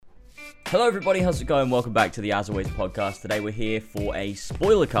Hello everybody, how's it going? Welcome back to the As Always podcast. Today we're here for a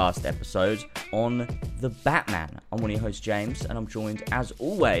spoiler cast episode on The Batman. I'm one of your hosts, James, and I'm joined, as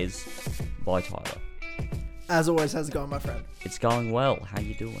always, by Tyler. As always, how's it going, my friend? It's going well. How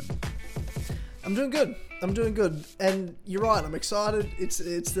you doing? I'm doing good. And you're right, I'm excited. It's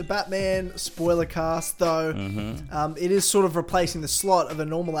the Batman spoiler cast, though. Mm-hmm. It is sort of replacing the slot of a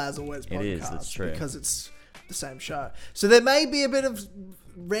normal As Always podcast. It is, that's true. Because it's the same show. So there may be a bit of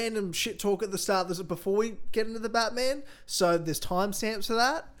random shit talk at the start before we get into the Batman. So there's timestamps for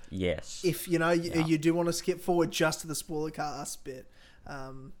that. Yes. If, you do want to skip forward just to the spoiler cast bit.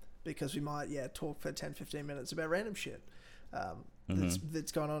 Because we might, talk for 10, 15 minutes about random shit.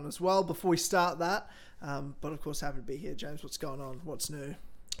 That's going on as well before we start that. But of course, happy to be here. James, what's going on? What's new?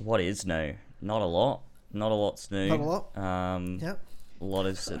 What is new? Not a lot. Not a lot's new. Not a lot. Yep. A lot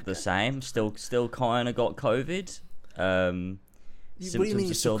is the same. Still kind of got COVID. Symptoms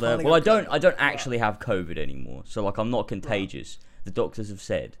are still there. Well, I don't actually have COVID anymore. So like, I'm not contagious. Right. The doctors have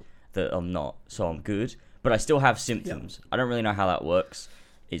said that I'm not, so I'm good. But I still have symptoms. Yep. I don't really know how that works.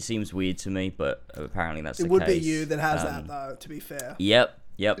 It seems weird to me, but apparently that's the case. It would be you that has that, though, to be fair. Yep.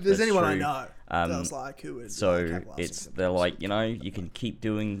 If there's anyone true. I know that's like, who would... So, they're like, you can keep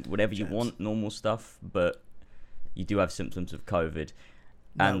doing whatever you want, normal stuff, but you do have symptoms of COVID.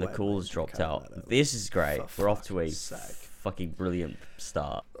 And the call has dropped out. This is great. We're off to a fucking brilliant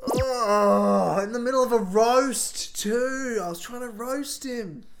start. Oh, in the middle of a roast, too. I was trying to roast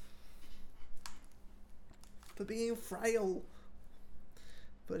him. For being frail.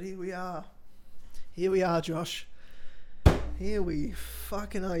 But here we are. Here we are, Josh. Here we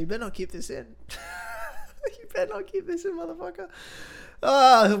fucking are. You better not keep this in. You better not keep this in, motherfucker.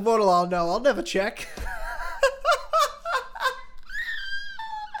 What'll I know? I'll never check.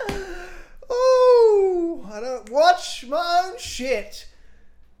 Ooh, I don't watch my own shit.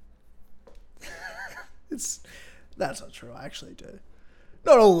 That's not true. I actually do.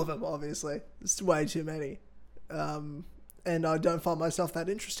 Not all of them, obviously. It's way too many. And I don't find myself that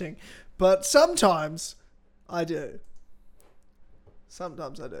interesting. But sometimes I do.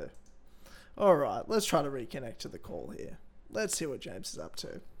 Sometimes I do. Alright, let's try to reconnect to the call here. Let's see what James is up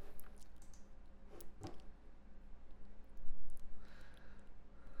to.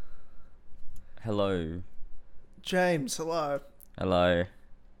 Hello. James, hello. Hello.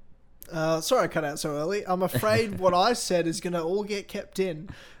 Sorry I cut out so early. I'm afraid what I said is going to all get kept in.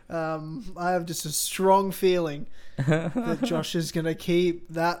 I have just a strong feeling that Josh is going to keep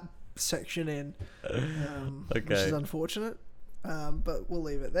that section in, which is unfortunate, but we'll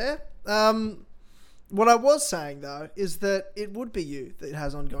leave it there. What I was saying, though, is that it would be you that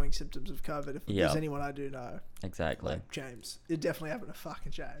has ongoing symptoms of COVID if there's anyone I do know. Exactly. Like James. It definitely happened to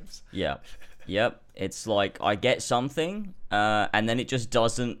fucking James. Yeah. Yep. It's like I get something, and then it just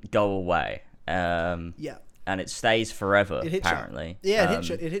doesn't go away. Yeah. And it stays forever, it hits apparently. You. Yeah,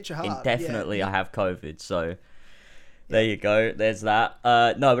 it hit you hard. Indefinitely, yeah. I have COVID, so there you go. There's that.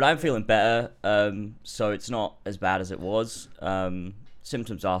 No, but I'm feeling better, so it's not as bad as it was.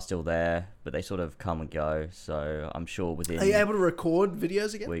 Symptoms are still there, but they sort of come and go, so I'm sure within... Are you able to record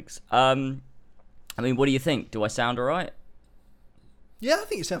videos again? Weeks. I mean, what do you think? Do I sound alright? Yeah, I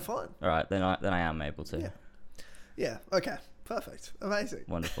think you sound fine. Alright, then I am able to. Yeah, okay. Perfect. Amazing.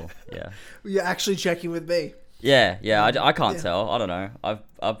 Wonderful. Yeah. You're actually checking with me. Yeah. I can't tell. I don't know.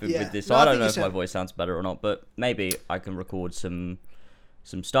 I've been with this, so I don't know if my voice sounds better or not, but maybe I can record some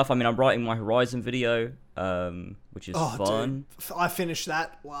stuff. I mean, I'm writing my Horizon video, which is fun. Dude, I finished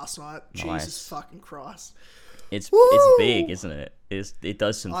that last night. Nice. Jesus fucking Christ. It's big, isn't it? It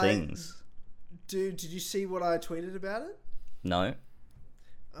does some things. Dude, did you see what I tweeted about it? No.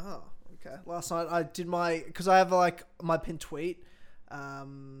 Oh, okay. Last night I did because I have like my pinned tweet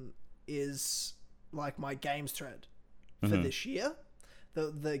is like my games thread for this year.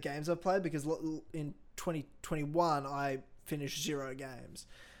 The games I've played, because in 2021 I finished 0 games.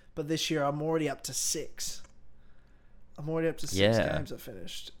 But this year I'm already up to 6. I'm already up to 6 games I've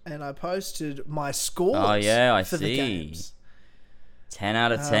finished. And I posted my scores for the games. 10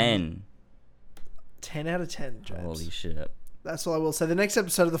 out of 10. 10 out of 10, James. Holy shit. That's all I will say. The next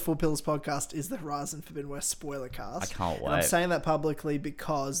episode of the Four Pillars podcast is the Horizon Forbidden West spoiler cast. I can't wait. And I'm saying that publicly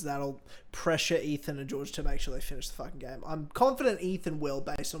because that'll pressure Ethan and George to make sure they finish the fucking game. I'm confident Ethan will,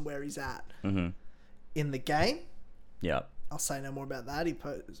 based on where he's at in the game. Yeah. I'll say no more about that. He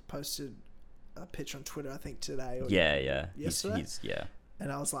posted a picture on Twitter, I think, today. Or Yesterday? He's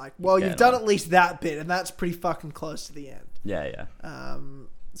and I was like, well, you've done at least that bit, and that's pretty fucking close to the end. Yeah.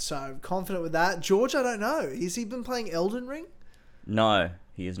 So confident with that. George, I don't know. Has he been playing Elden Ring? No,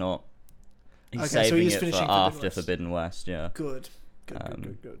 he is not. He's saving it for after Forbidden West, yeah. Good.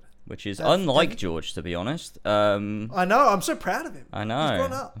 Good. Which is unlike George, to be honest. I know. I'm so proud of him. I know. He's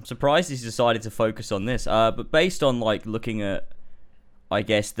grown up. I'm surprised he's decided to focus on this. But based on like looking at, I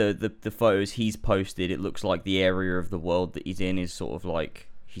guess the photos he's posted, it looks like the area of the world that he's in is sort of like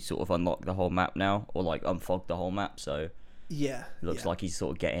he's sort of unlocked the whole map now, or like unfogged the whole map. So yeah, it looks like he's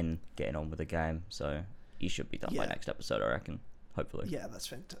sort of getting on with the game. So he should be done by next episode, I reckon. Hopefully. Yeah,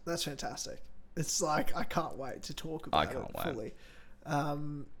 that's fantastic. It's like I can't wait to talk about it fully.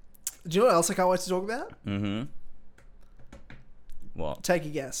 Do you know what else I can't wait to talk about? Mm-hmm. What? Take a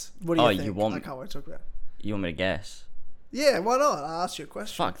guess. What do you think? I can't wait to talk about. You want me to guess? Yeah, why not? I'll ask you a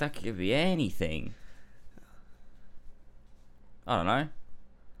question. Fuck, that could be anything. I don't know.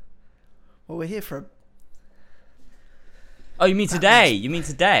 Well, we're here for Oh, you mean today? You mean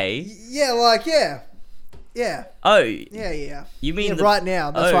today? Yeah. Yeah. Oh. Yeah. You mean right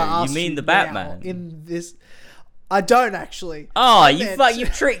now? That's why I asked you mean the Batman? In this, I don't actually. Oh,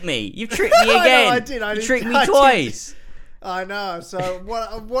 you've tricked me. You've tricked me again. I did. You tricked me twice. I know. So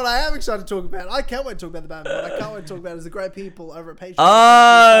what I am excited to talk about, I can't wait to talk about the Batman. What I can't wait to talk about is the great people over at Patreon.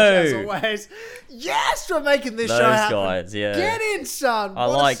 Oh, as always, yes, we're making this those show happen. Guys, yeah. Get in, son. I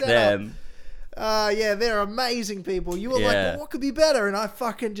like them. Yeah, they're amazing people. You were like, well, what could be better? And I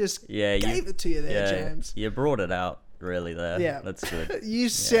fucking just gave it to you there, James. You brought it out really there. Yeah, that's good. You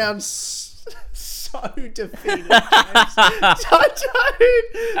sound so defeated, James. Don't.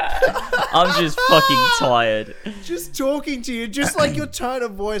 I'm just fucking tired. Just talking to you, just like your tone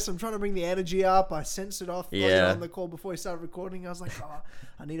of voice. I'm trying to bring the energy up. I sensed it off on the call before we started recording. I was like,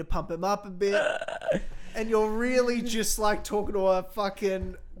 I need to pump him up a bit. And you're really just like talking to a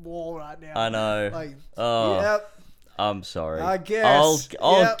fucking wall right now. I know. Like, yep. I'm sorry. I guess.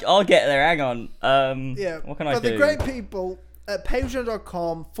 I'll get there. Hang on. What can I do? But the great people at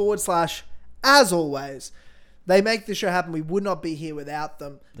patreon.com/as always, they make the show happen. We would not be here without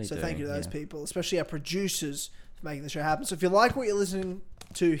them. Thank you to those people, especially our producers, for making the show happen. So if you like what you're listening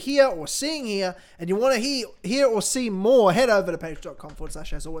to here or seeing here, and you want to hear or see more, head over to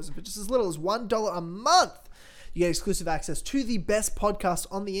patreon.com/as always. And for just as little as $1 a month, you get exclusive access to the best podcast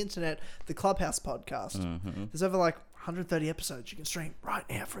on the internet, the Clubhouse podcast. Mm-hmm. There's over like 130 episodes you can stream right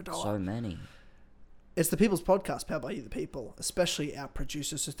now for $1. So many. It's the People's Podcast, powered by you, the people, especially our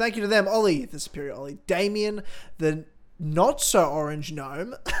producers. So thank you to them. Ollie, the superior Ollie. Damien, the not-so-orange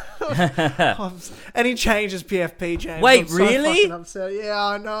gnome. And he changed his PFP, James. Wait, really? Yeah,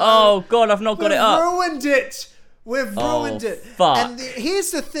 I know. Oh, God, I've not got it up. We've ruined it. Fuck. And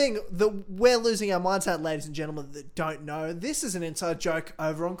here's the thing that we're losing our minds at, ladies and gentlemen that don't know. This is an inside joke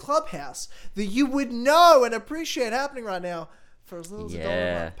over on Clubhouse that you would know and appreciate happening right now for as little as $1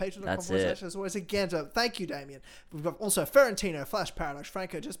 a month. Patreon.com/as as always. Again, so thank you, Damien. We've got also Ferrantino, Flash Paradox,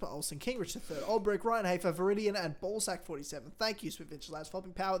 Franco, Jesper Olsen, Kingrich III, Oldbrick, Ryan Hafer, Viridian, and Ballsack47. Thank you, Sweet Venture Lads, for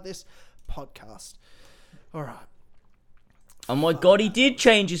helping power this podcast. All right. Oh my God, he did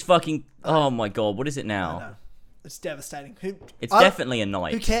change his fucking... Oh my God, what is it now? I know. It's devastating. It's definitely a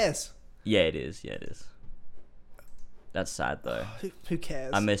knight. Who cares? Yeah, it is. That's sad, though. Who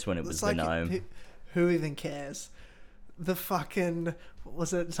cares? I miss when it was the gnome. Who even cares? The fucking... What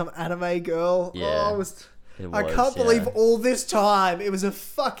was it? Some anime girl? Yeah. I can't believe all this time it was a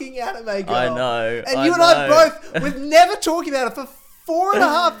fucking anime girl. I know. And you and I both... We've never talked about it for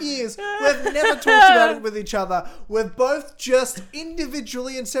 4.5 years. We've never talked about it with each other. We've both just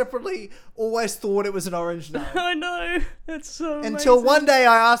individually and separately always thought it was an orange gnome. I know. That's so amazing. Until one day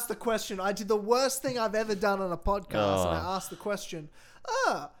I asked the question. I did the worst thing I've ever done on a podcast. And I asked the question,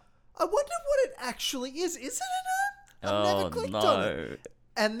 I wonder what it actually is. Is it a gnome? I've never clicked on it.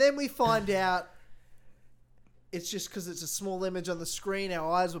 And then we find out it's just because it's a small image on the screen. Our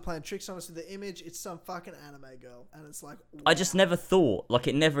eyes were playing tricks on us with the image. It's some fucking anime girl. And it's like... Wow. I just never thought. Like,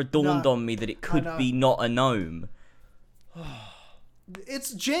 it never dawned on me that it could be not a gnome.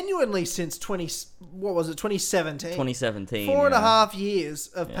 It's genuinely since 2017. 2017. 4.5 years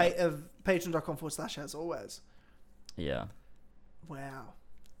of patreon.com/as always. Yeah. Wow.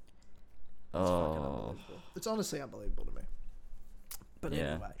 Oh. It's honestly unbelievable to me. But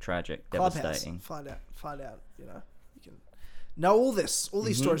anyway, tragic, Clubhouse, devastating. Find out. You know, you can know all these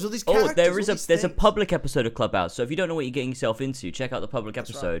stories, all these characters. There's a public episode of Clubhouse. So if you don't know what you're getting yourself into, check out the public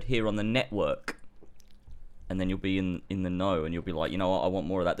episode here on the network, and then you'll be in the know, and you'll be like, you know what, I want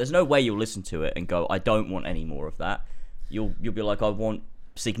more of that. There's no way you'll listen to it and go, I don't want any more of that. You'll be like, I want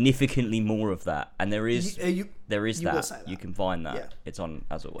significantly more of that, and there is that. You can find that. Yeah. It's on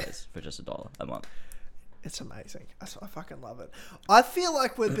as always for just $1 a month. It's amazing. I fucking love it. I feel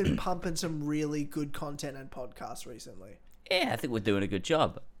like we've been pumping some really good content and podcasts recently. Yeah, I think we're doing a good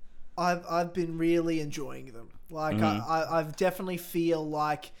job. I've been really enjoying them. Like I've definitely feel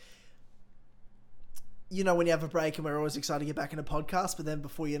like, you know, when you have a break and we're always excited to get back into podcasts, but then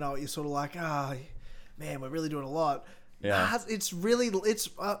before you know it, you're sort of like, man, we're really doing a lot. Yeah. It's really, it's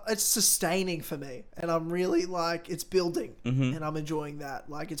sustaining for me, and I'm really like, it's building, and I'm enjoying that.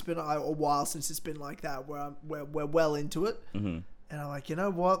 Like, it's been a while since it's been like that, where we're well into it, and I'm like, you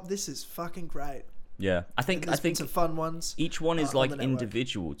know what, this is fucking great. Yeah, I think some fun ones. Each one is like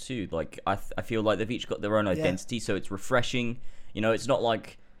individual too. Like I feel like they've each got their own identity, so it's refreshing. You know, it's not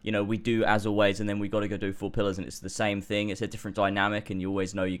like, you know, we do As Always and then we got to go do Four Pillars and it's the same thing. It's a different dynamic, and you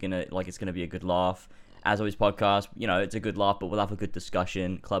always know it's gonna be a good laugh. As Always podcast, you know, it's a good laugh, but we'll have a good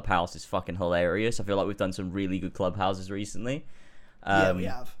discussion. Clubhouse is fucking hilarious. I feel like we've done some really good Clubhouses recently. Yeah, we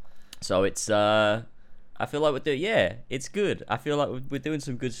have. So it's I feel like it's good. I feel like we're doing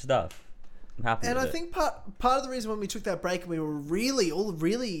some good stuff. I'm happy. And I think part of the reason when we took that break and we were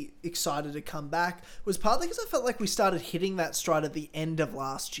really excited to come back was partly because I felt like we started hitting that stride at the end of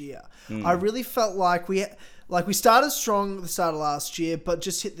last year. I really felt like we started strong at the start of last year, but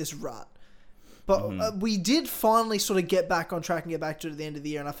just hit this rut. But we did finally sort of get back on track and get back to the end of the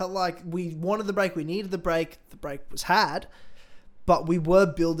year. And I felt like we wanted the break. We needed the break. The break was had. But we were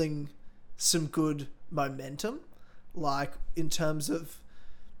building some good momentum. Like, in terms of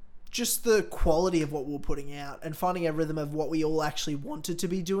just the quality of what we were putting out. And finding a rhythm of what we all actually wanted to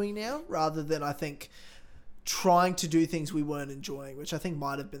be doing now. Rather than, I think, trying to do things we weren't enjoying. Which I think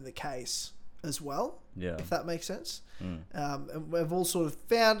might have been the case as well. Yeah. If that makes sense. And we've all sort of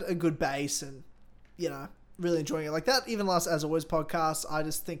found a good base and, you know, really enjoying it. Like that, even last As Always podcast, I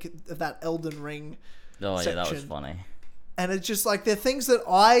just think of that Elden Ring section. Yeah, that was funny. And it's just like, they're things that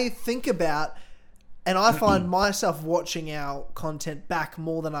I think about, and I find myself watching our content back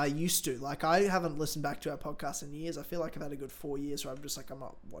more than I used to. Like, I haven't listened back to our podcast in years. I feel like I've had a good 4 years where I'm just like, I'm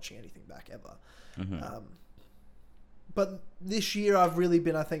not watching anything back ever. But this year I've really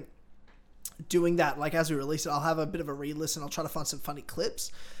been, I think, doing that. Like, as we release it, I'll have a bit of a re-listen. I'll try to find some funny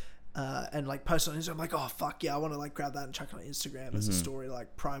clips and like post on Instagram. I'm like, oh fuck yeah, I want to like grab that and chuck it on Instagram as a story,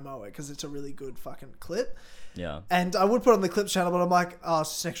 like promo it, because it's a really good fucking clip. Yeah. And I would put it on the clips channel, but I'm like, oh,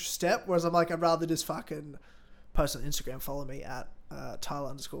 it's just an extra step. Whereas I'm like, I'd rather just fucking post on Instagram. Follow me at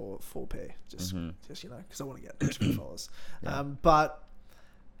Tyler_4P. Just you know, because I want to get Instagram followers. But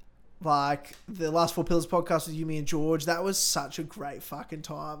like the last Four Pillars podcast with you, me and George, that was such a great fucking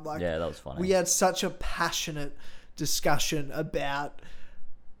time. Like, yeah, that was funny. We had such a passionate discussion about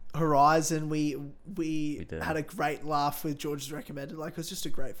Horizon. We had a great laugh with George's recommended. Like, it was just a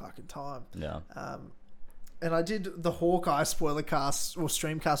great fucking time. Yeah. And I did the Hawkeye spoiler cast or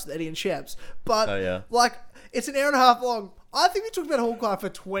streamcast with Eddie and Sheps, but like, it's an hour and a half long. I think we talked about Hawkeye for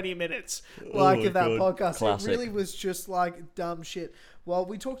 20 minutes, like, of that podcast. Classic. It really was just like dumb shit. Well,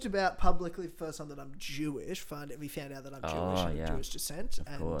 we talked about publicly the first time that I'm Jewish. We found out that I'm Jewish and of Jewish descent.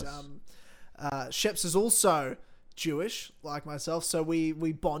 And Sheps is also Jewish, like myself. So we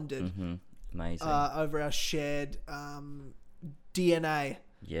bonded Amazing. over our shared DNA.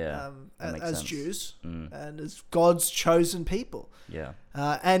 Yeah, as sense. Jews and as God's chosen people. Yeah.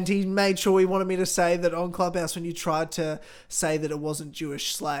 And he made sure he wanted me to say that on Clubhouse, when you tried to say that it wasn't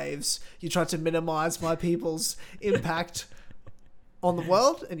Jewish slaves, you tried to minimize my people's impact on the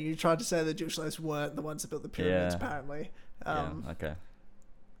world, and you tried to say that Jewish slaves weren't the ones that built the pyramids, apparently. Okay.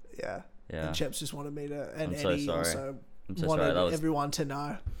 Yeah. Yeah. And Cheps just wanted me to, and I'm Eddie so also sorry. wanted everyone to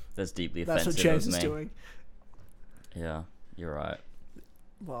know. That's deeply offensive. That's what James is doing. Yeah, you're right.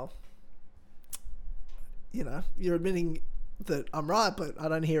 Well, you know, you're admitting that I'm right, but I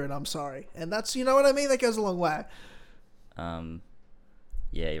don't hear it. I'm sorry. And that's, you know what I mean? That goes a long way.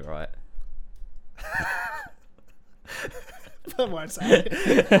 Yeah, you're right. I won't say it.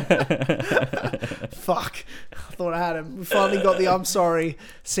 Fuck. I thought I had him. We finally got the I'm sorry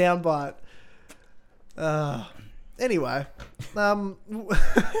soundbite. Anyway.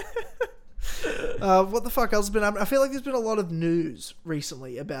 What the fuck else has been happening? I feel like there's been a lot of news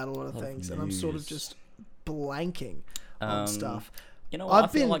recently about a lot of things, and I'm sort of just blanking on stuff. You know what? I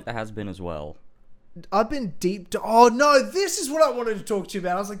feel like there has been as well. I've been oh no, this is what I wanted to talk to you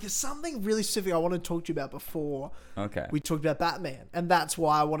about. I was like, there's something really specific I wanted to talk to you about before we talked about Batman, and that's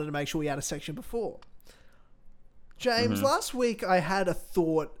why I wanted to make sure we had a section before. James, last week I had a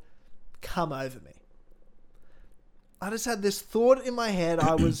thought come over me. I just had this thought in my head.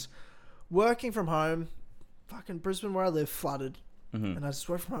 I was working from home, fucking Brisbane where I live, flooded. And I just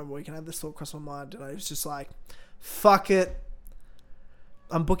worked from home a week and I had this thought cross my mind, and I was just like, fuck it.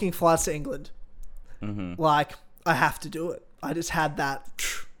 I'm booking flights to England. Like, I have to do it. I just had that,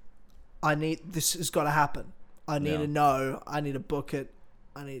 this has got to happen. I need to know. I need to book it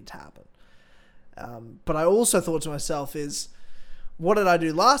I need it to happen. But I also thought to myself is, what did I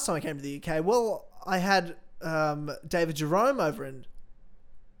do last time I came to the UK? Well, I had David Jerome over in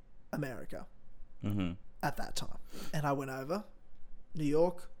America at that time. And I went over New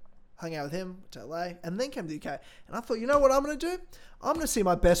York, hung out with him to LA, and then came to the UK. And I thought, you know what I'm going to do? I'm going to see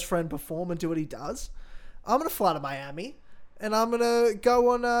my best friend perform and do what he does. I'm going to fly to Miami, and I'm going to go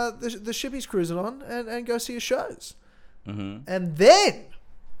on the ship he's cruising on and go see his shows. And then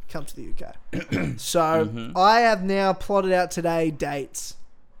come to the UK. So I have now plotted out today dates,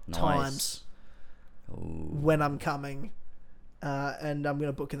 times, when I'm coming, and I'm going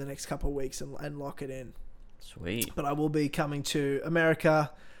to book in the next couple of weeks and lock it in. Sweet. But I will be coming to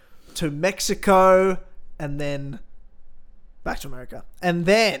America, to Mexico, and then back to America, and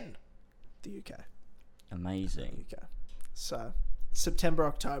then the UK. Amazing. UK. So September,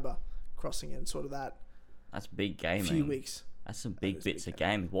 October, crossing in sort of that. That's big gaming. Few weeks. That's some big bits of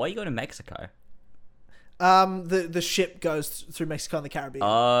game. Why are you going to Mexico? The ship goes through Mexico and the Caribbean.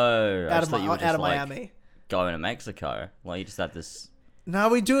 Oh, out of Miami. Going to Mexico. Well, you just had this. No,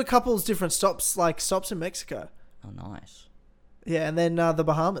 we do a couple of different stops in Mexico. Oh, nice. Yeah, and then the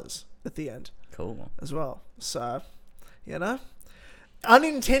Bahamas at the end. Cool. As well. So,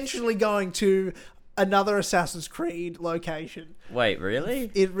 unintentionally going to another Assassin's Creed location. Wait, really?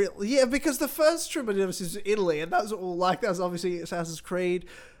 Yeah, because the first trip I did was Italy, and that was obviously Assassin's Creed.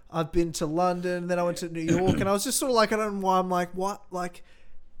 I've been to London, then I went to New York, and I was just sort of like, I don't know why I'm like, what? Like,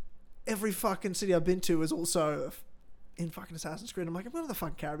 every fucking city I've been to is also in fucking Assassin's Creed. I'm like, I'm going to the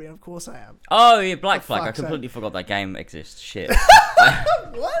fucking Caribbean. Of course I am. Oh, yeah, Black Flag. I completely forgot that game exists. Shit.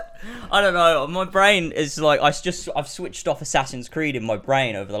 What? I don't know. My brain is like, I've switched off Assassin's Creed in my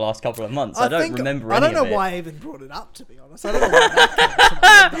brain over the last couple of months. I don't remember any of it. I don't know why I even brought it up, to be honest. I don't know why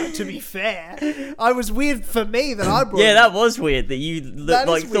that came to be fair. It was weird for me that I brought it up. That was weird that you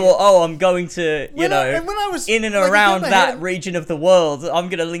thought, oh, I'm going to, in and around that region of the world, I'm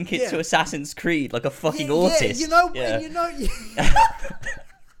going to link it to Assassin's Creed like a fucking autist.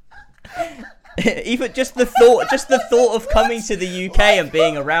 Even just the thought of coming to the UK and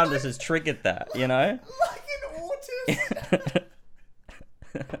being around us has triggered that, Like an autist.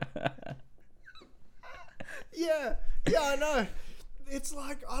 Yeah, I know. It's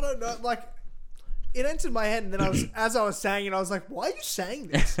like, I don't know, like, it entered my head, and then as I was saying it, I was like, why are you saying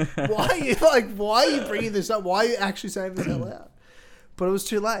this? Why are you bringing this up? Why are you actually saying this out loud? But it was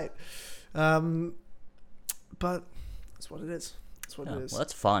too late. But that's what it is. That's what it is. Well,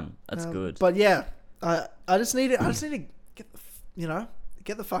 that's fun. That's good. But yeah, I just need to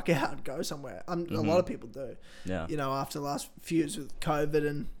get the fuck out and go somewhere. A lot of people do. Yeah. After the last few years with COVID,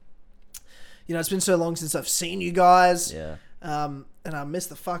 and it's been so long since I've seen you guys. Yeah. And I miss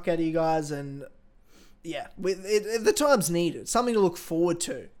the fuck out of you guys, and yeah, the time's needed. Something to look forward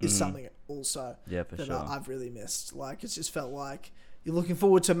to is something also that sure. I've really missed. Like, it's just felt like you're looking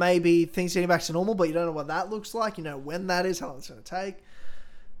forward to maybe things getting back to normal, but you don't know what that looks like. You know when that is, how long it's going to take.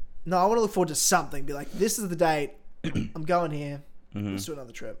 No, I want to look forward to something. Be like, this is the date. I'm going here. Let's do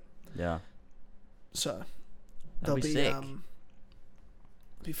another trip. Yeah. So That'll be sick.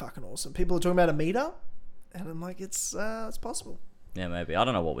 Be fucking awesome. People are talking about a meetup, and I'm like, it's possible. Yeah, maybe. I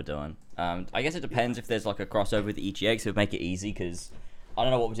don't know what we're doing. I guess it depends if there's like a crossover with the EGX. It would make it easy because I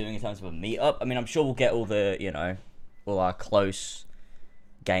don't know what we're doing in terms of a meetup. I mean, I'm sure we'll get all our close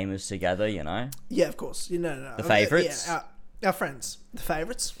gamers together. Yeah, of course. No. The favourites. Yeah, our friends, the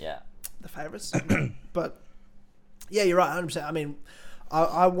favourites. Yeah. The favourites. But yeah, you're right, 100%. I mean,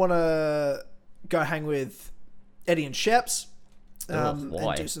 I want to go hang with Eddie and Sheps. And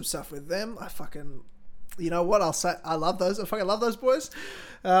do some stuff with them. I fucking, you know what? I'll say I love those. I fucking love those boys.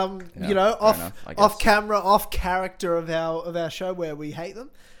 Off camera, off character of our show where we hate them.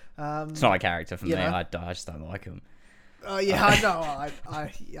 It's not a character for me. I just don't like them. Oh yeah, I know.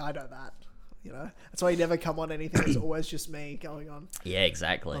 I know that. That's why you never come on anything. It's always just me going on. Yeah,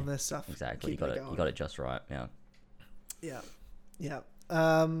 exactly. On this stuff. Exactly. You got it just right. Yeah. Yeah.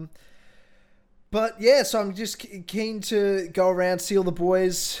 But yeah, so I'm just keen to go around, see all the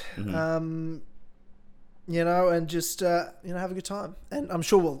boys, and just have a good time. And I'm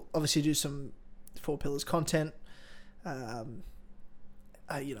sure we'll obviously do some Four Pillars content. We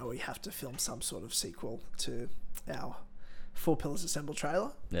have to film some sort of sequel to our Four Pillars Assemble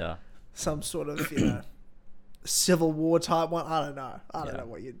trailer. Yeah. Some sort of Civil War type one. I don't know. I don't know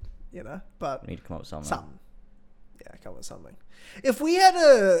what but we need to come up with something. Yeah, come up with something. If we had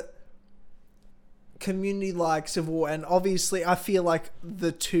a community like Civil War, and obviously I feel like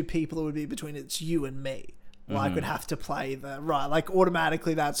the two people it would be between, it's you and me. Like, would have to play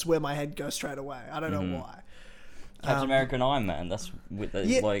automatically that's where my head goes straight away. I don't know why. Captain America and Iron Man. That's with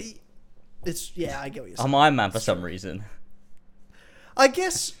the, like. I get what you're saying. I'm Iron Man for some reason. I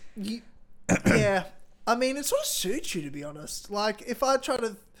guess. Yeah. I mean, it sort of suits you, to be honest. Like, if I try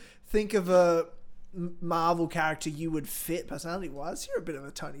to think of a Marvel character you would fit personality-wise, you're a bit of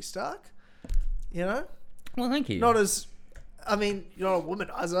a Tony Stark. You know? Well, thank you. Not as... I mean, you're not a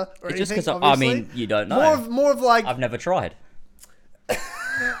womanizer or anything, just because, obviously. I mean, you don't know. More of like... I've never tried. I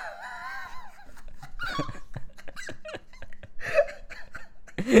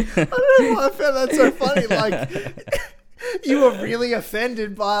don't know why I found that so funny. Like... You were really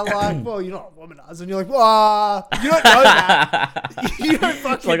offended by, like, well, you're not a womanizer. And you're like, well, you don't know that. You don't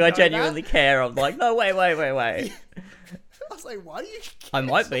fucking like, know I genuinely that. care. I'm like, no, wait. I was like, why do you care? I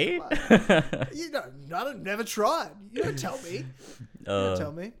might be. You don't, I've never tried. You don't tell me. You don't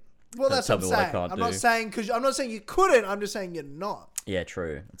tell me. Well, Don't that's tell what I'm me what I saying. can't I'm do. not saying, because I'm not saying you couldn't. I'm just saying you're not. Yeah,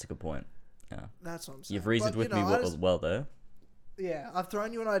 true. That's a good point. Yeah. That's what I'm saying. You've reasoned But, with you know, me well there. Yeah, I've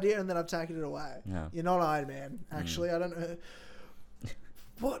thrown you an idea and then I've taken it away. Yeah. You're not Iron Man, actually. I don't know.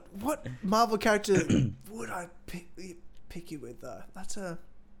 What Marvel character would I pick you with, though? That's a...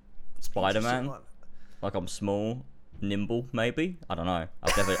 Spider-Man? one. Like, I'm small, nimble, maybe? I don't know.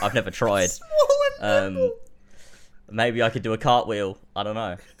 I've never tried. Small and nimble. Maybe I could do a cartwheel. I don't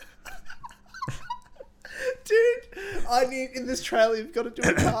know. Dude, I need in this trailer. You've got to do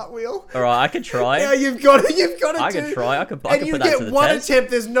a cartwheel. All right, I could try. Yeah, you've got to. I could try. I could and you put that to get the one test. attempt.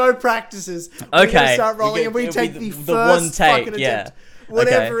 There's no practices. We're Okay. gonna start rolling, You get- and we it'll take be the the first one take, fucking yeah. attempt.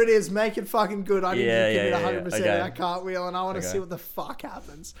 Whatever Okay. it is, make it fucking good. I need Yeah, you to give yeah, me yeah, 100% of okay. that cartwheel, and I want to Okay. see what the fuck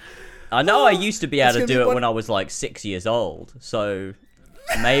happens. I know I used to be able It's to gonna be do it one- when I was like 6 years old, so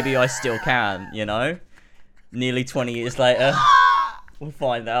maybe I still can, you know? Nearly 20 years later, we'll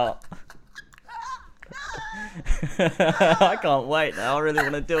find out. I can't wait now, I really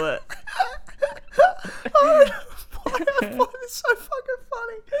want to do it. Why I find it so fucking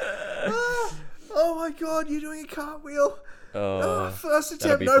funny. Oh my god, you're doing a cartwheel. First that'll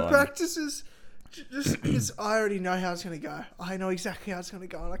attempt, be no fun. practices. Just because I already know how it's going to go. I know exactly how it's going to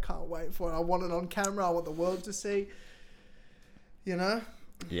go and I can't wait for it. I want it on camera. I want the world to see. You know?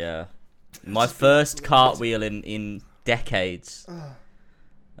 Yeah. My first cartwheel in decades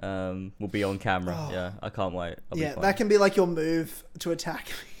will be on camera. Oh. Yeah, I can't wait. That'll be Yeah, fun. that can be like your move to attack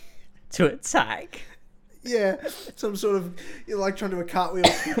me. To attack? Yeah, some sort of, you're like trying to do a cartwheel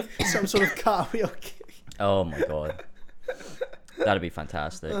kick. Some sort of cartwheel kick. Oh my god. That'd be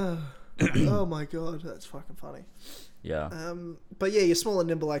fantastic. Oh my god, that's fucking funny. Yeah. But yeah, you're small and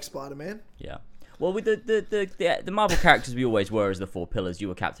nimble like Spider-Man. Yeah. Well, with the Marvel characters we always were as the four pillars. You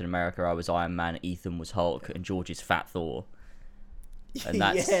were Captain America, I was Iron Man, Ethan was Hulk, and George is Fat Thor. And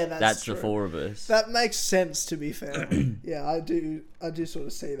that's that's the true. four of us. That makes sense, to be fair. Yeah, I do sort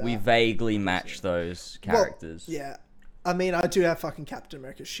of see that. We vaguely match those characters. Well, yeah. I mean, I do have fucking Captain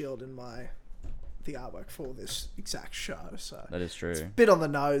America's shield in the artwork for this exact show, so That is true. it's a bit on the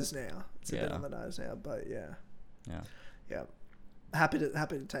nose now. It's a bit Yeah. on the nose now, but yeah. Yeah. Yeah. Happy to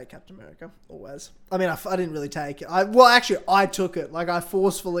take Captain America, always. I mean, I didn't really take it. I took it. Like, I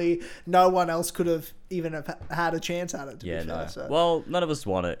forcefully, no one else could have even have had a chance at it, to Yeah, be fair. no. So. Well, none of us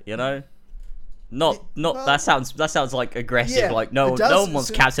want it, you know? Not well- that sounds like aggressive, Yeah, like it no does. one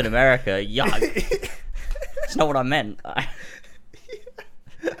wants Captain America. Yuck. That's not what I meant.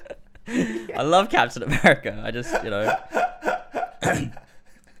 I love Captain America. I just, you know,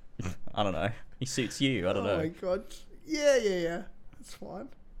 I don't know. He suits you. I don't Oh know. my god. Yeah. That's fine.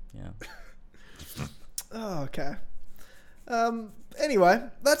 Yeah. Oh, okay. Anyway,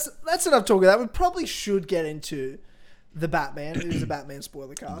 that's enough talk of that. We probably should get into the Batman. It is a Batman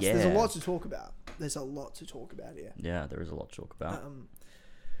spoiler cast. There's a Yeah. lot to talk about. There's a lot to talk about here. Yeah, there is a lot to talk about.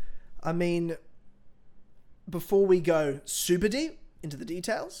 I mean, before we go super deep into the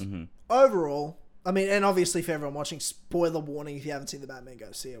details, overall, I mean, and obviously for everyone watching, spoiler warning, if you haven't seen the Batman,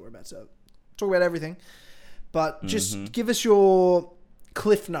 go see it. We're about to talk about everything. But just give us your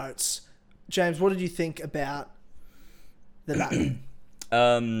cliff notes. James, what did you think about the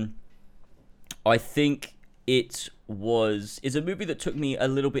Batman? I think it's a movie that took me a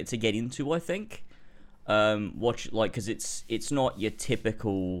little bit to get into, I think. Because it's not your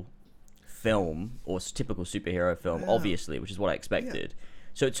typical film or typical superhero film, obviously, which is what I expected.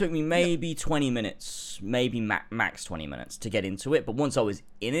 So it took me maybe 20 minutes, maybe max 20 minutes to get into it. But once I was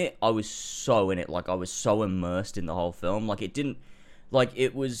in it, I was so in it. Like, I was so immersed in the whole film. Like, it didn't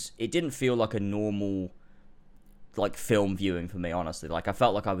feel like a normal, like, film viewing for me, honestly. Like, I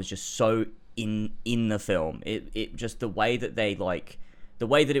felt like I was just so in the film. It just, the way that they, like, the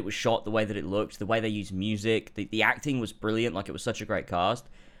way that it was shot, the way that it looked, the way they used music, the acting was brilliant. Like, it was such a great cast.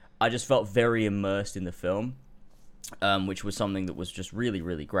 I just felt very immersed in the film. which was something that was just really,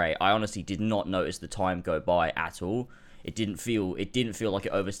 really great. I honestly did not notice the time go by at all. It didn't feel like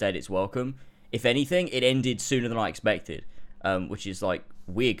it overstayed its welcome. If anything, it ended sooner than I expected, which is like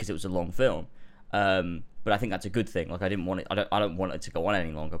weird because it was a long film. But I think that's a good thing. Like I don't want it to go on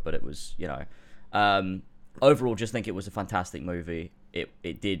any longer, but it was, overall, just think it was a fantastic movie.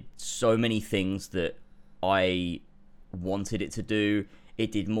 It did so many things that I wanted it to do.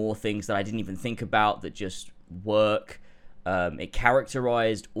 It did more things that I didn't even think about that just work. It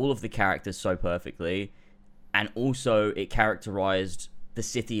characterized all of the characters so perfectly, and also it characterized the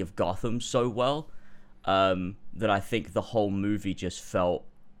city of Gotham so well, that I think the whole movie just felt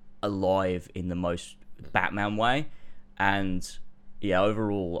alive in the most Batman way. And yeah,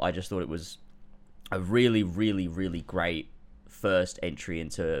 overall, I just thought it was a really, really, really great first entry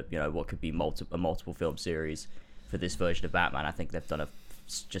into, what could be a multiple film series for this version of Batman. I think they've done a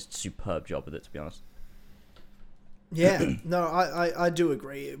just superb job with it, to be honest. Yeah, no, I do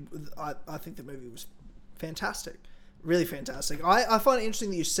agree. I think the movie was fantastic. Really fantastic. I find it interesting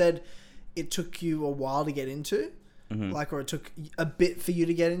that you said it took you a while to get into, or it took a bit for you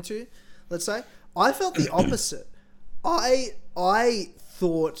to get into, let's say. I felt the opposite. I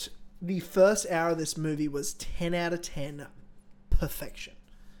thought the first hour of this movie was 10 out of 10 perfection.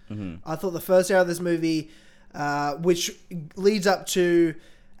 I thought the first hour of this movie, which leads up to,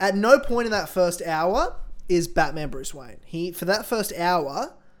 at no point in that first hour is Batman Bruce Wayne. For that first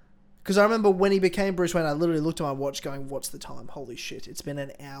hour, because I remember when he became Bruce Wayne, I literally looked at my watch going, what's the time? Holy shit, it's been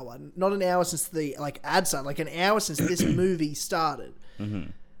an hour. Not an hour since the ad started, like an hour since this movie started.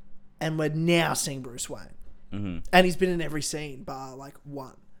 And we're now seeing Bruce Wayne. And he's been in every scene bar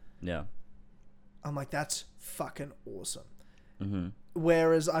one. Yeah. I'm like, that's fucking awesome.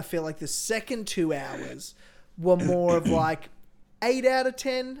 Whereas I feel like the second 2 hours were more of 8 out of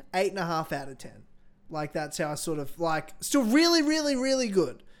 10, 8.5 out of 10. That's how I sort of still really, really, really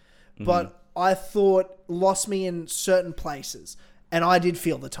good. But I thought lost me in certain places. And I did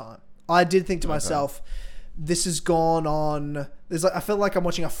feel the time. I did think to myself, this has gone on. I feel like I'm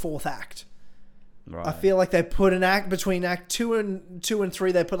watching a fourth act. Right. I feel like they put an act between act 2 and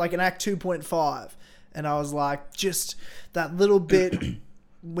 3. They put an act 2.5. And I was like, just that little bit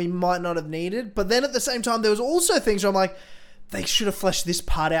we might not have needed. But then at the same time, there was also things where I'm like, they should have fleshed this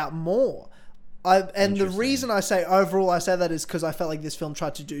part out more. And the reason I say overall I say that is because I felt like this film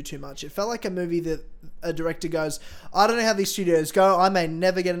tried to do too much. It felt like a movie that a director goes, I don't know how these studios go. I may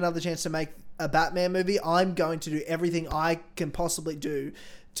never get another chance to make a Batman movie. I'm going to do everything I can possibly do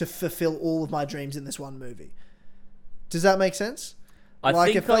to fulfill all of my dreams in this one movie. Does that make sense?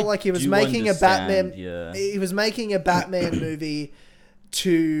 It felt like he was making a Batman. Yeah. He was making a Batman movie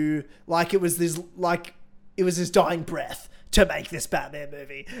to it was his dying breath to make this Batman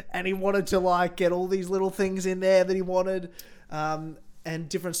movie, and he wanted to get all these little things in there that he wanted, and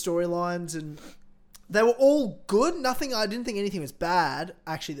different storylines, and they were all good. I didn't think anything was bad.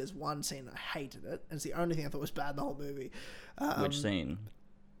 Actually, there's one scene I hated it, and it's the only thing I thought was bad in the whole movie. Which scene?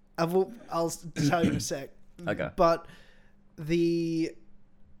 I'll tell you in a sec. Okay. But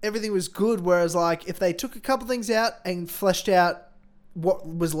everything was good, whereas if they took a couple things out and fleshed out what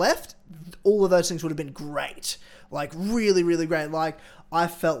was left, all of those things would have been great. Really, really great. I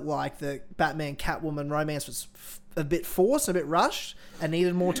felt like the Batman Catwoman romance was a bit forced, a bit rushed, and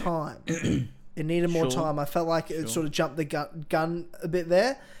needed more time. It needed more time. I felt like it sort of jumped the gun a bit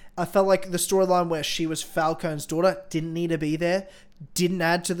there. I felt like the storyline where she was Falcone's daughter didn't need to be there. Didn't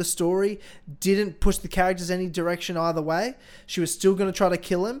add to the story. Didn't push the characters any direction either way. She was still going to try to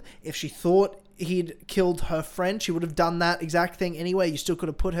kill him. If she thought he'd killed her friend, she would have done that exact thing anyway. You still could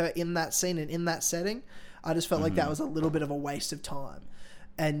have put her in that scene and in that setting. I just felt like that was a little bit of a waste of time,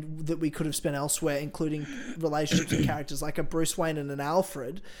 and that we could have spent elsewhere, including relationships with characters like a Bruce Wayne and an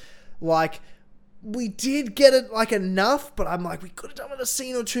Alfred. We did get it enough, but I'm we could have done with a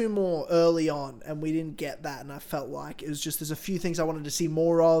scene or two more early on, and we didn't get that. And I felt like it was just, there's a few things I wanted to see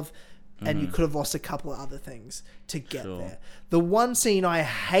more of, and you could have lost a couple of other things to get there. The one scene I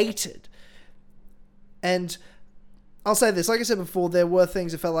hated, and I'll say this, like I said before, there were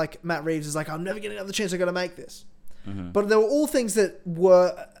things that felt like Matt Reeves is I'm never getting another chance, I got to make this. But there were all things that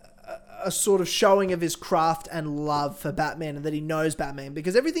were a sort of showing of his craft and love for Batman, and that he knows Batman,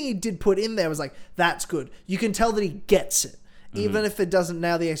 because everything he did put in there was that's good. You can tell that he gets it. Even if it doesn't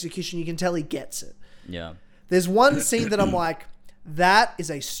nail the execution, you can tell he gets it. Yeah. There's one scene that I'm that is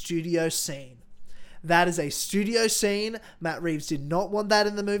a studio scene. That is a studio scene. Matt Reeves did not want that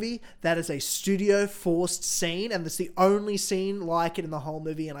in the movie. That is a studio forced scene, and that's the only scene like it in the whole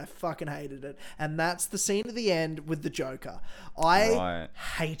movie, and I fucking hated it. And that's the scene at the end with the Joker. I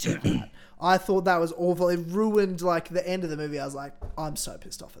hated that. I thought that was awful. It ruined like the end of the movie. I was like, I'm so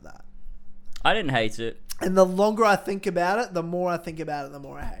pissed off at that. I didn't hate it. And the longer I think about it, the more I think about it, the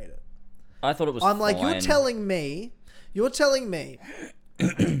more I hate it. I thought it was I'm fine. like, you're telling me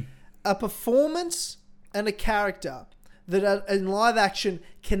a performance and a character that in live action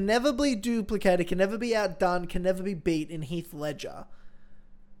can never be duplicated, can never be outdone, can never be beat in Heath Ledger,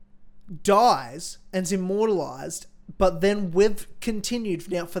 dies and is immortalized, but then we've continued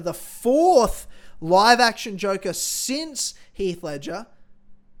now for the 4th live action Joker since Heath Ledger,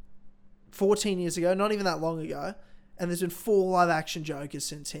 14 years ago, not even that long ago, and there's been 4 live action Jokers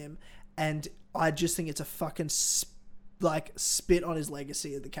since him, and I just think it's a fucking spit on his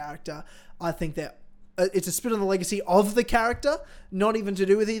legacy of the character. I think that it's a spit on the legacy of the character, not even to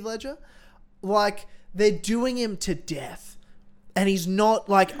do with Heath Ledger. Like, they're doing him to death, and he's not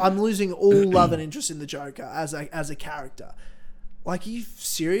like, I'm losing all love and interest in the Joker as a character. Like, are you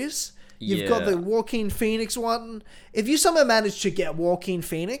serious? You've got the Joaquin Phoenix one. If you somehow managed to get Joaquin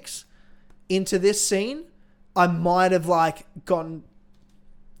Phoenix into this scene, I might have like gotten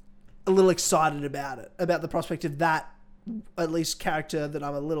a little excited about it, about the prospect of that at least character that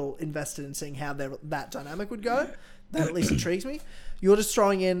I'm a little invested in seeing how that dynamic would go. That at least intrigues me. You're just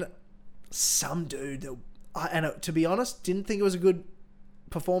throwing in some dude that, to be honest, didn't think it was a good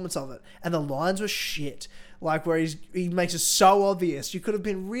performance of it, and the lines were shit. Like, where he makes it so obvious. You could have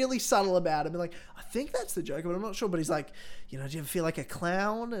been really subtle about it, and like, I think that's the Joker, but I'm not sure. But he's like, do you ever feel like a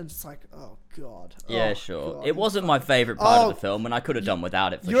clown? And it's like, oh god. Yeah, sure. God. It wasn't my favorite part of the film, and I could have done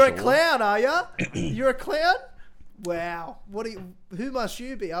without it. You're a clown, are you? You're a clown? Wow. Who must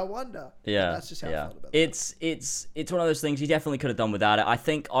you be? I wonder. Yeah, that's just how I felt about it. It's one of those things you definitely could have done without it. I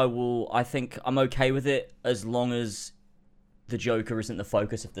think I'm okay with it as long as the Joker isn't the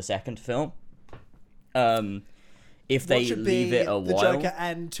focus of the second film. If they leave it a while, the Joker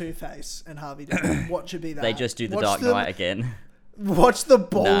and Two-Face and Harvey Dent, what should be that? They just do the Dark Knight again. Watch the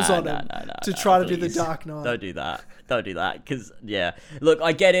balls on him to try to do the Dark Knight. Don't do that. Because, yeah. Look,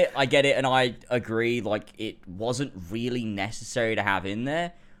 I get it, and I agree, like, it wasn't really necessary to have in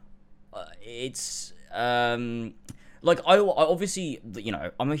there. It's, like, I obviously,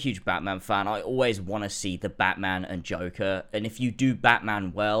 I'm a huge Batman fan. I always want to see the Batman and Joker, and if you do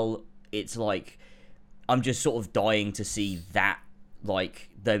Batman well, it's like, I'm just sort of dying to see that,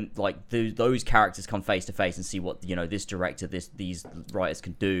 those characters come face to face and see what this director, these writers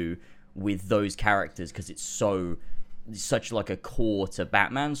can do with those characters, because it's such like a core to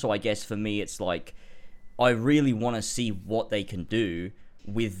Batman. So I guess for me, it's like, I really want to see what they can do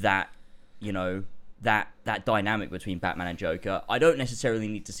with that, that dynamic between Batman and Joker. I don't necessarily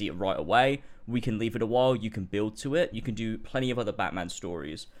need to see it right away. We can leave it a while. You can build to it. You can do plenty of other Batman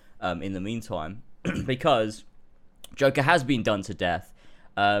stories in the meantime. Because Joker has been done to death,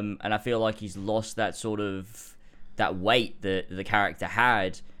 and I feel like he's lost that sort of that weight that the character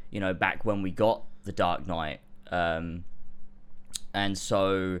had, back when we got the Dark Knight, and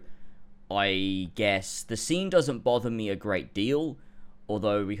so I guess the scene doesn't bother me a great deal,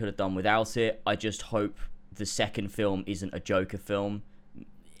 although we could have done without it. I just hope the second film isn't a Joker film.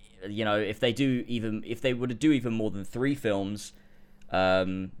 If they were to do even more than 3 films,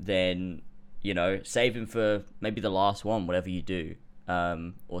 then save him for maybe the last one, whatever you do,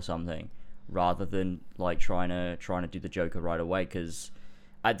 or something, rather than like trying to do the Joker right away. Because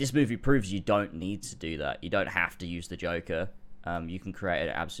this movie proves you don't need to do that. You don't have to use the Joker. You can create an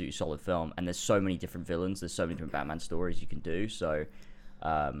absolutely solid film, and there's so many different villains. There's so many different Batman stories you can do. So,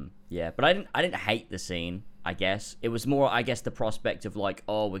 yeah. But I didn't hate the scene. I guess it was more, the prospect of like,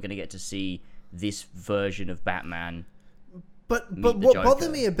 oh, we're gonna get to see this version of Batman. But what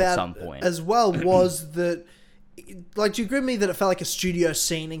bothered me about it as well was that, like, do you agree with me that it felt like a studio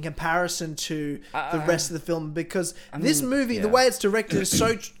scene in comparison to the rest of the film? Because this movie, the way it's directed, is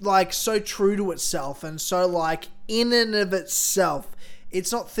so true to itself, and so like in and of itself.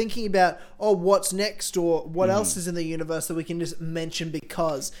 It's not thinking about, oh, what's next or what else is in the universe that we can just mention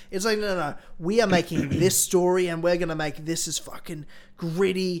because. It's like, no. We are making this story, and we're going to make this as fucking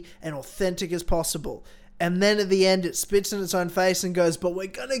gritty and authentic as possible. And then at the end, it spits in its own face and goes, but we're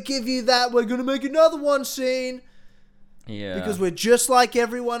going to give you that. We're going to make another one scene. Yeah. Because we're just like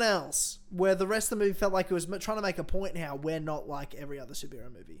everyone else. Where the rest of the movie felt like it was trying to make a point how we're not like every other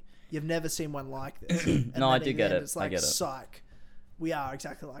superhero movie. You've never seen one like this. No, I do get it. It's like, I get it. Psych. We are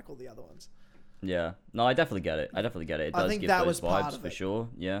exactly like all the other ones. Yeah. No, I definitely get it. It does give those vibes for sure.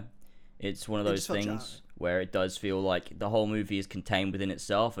 Yeah. It's one of those things where it does feel like the whole movie is contained within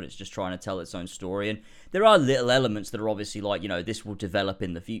itself and it's just trying to tell its own story. And there are little elements that are obviously like, this will develop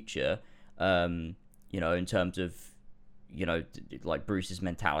in the future, in terms of, like Bruce's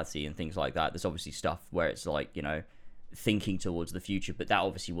mentality and things like that. There's obviously stuff where it's like, thinking towards the future, but that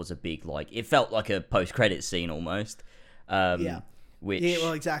obviously was a big, like, it felt like a post-credit scene almost. Which, yeah,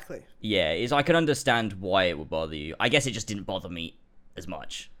 well, exactly. Yeah, I can understand why it would bother you. I guess it just didn't bother me as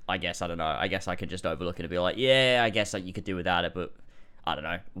much. I guess, I don't know. I guess I could just overlook it and be like, yeah, I guess like you could do without it, but I don't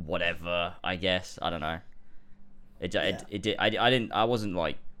know, whatever. I guess I don't know. I wasn't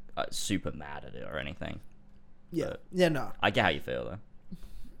like super mad at it or anything. Yeah, yeah, no. I get how you feel though.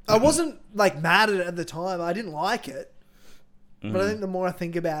 I wasn't like mad at it at the time. I didn't like it, but I think the more I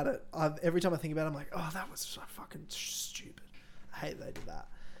think about it, every time I think about it, I'm like, oh, that was so fucking stupid. I hate they did that.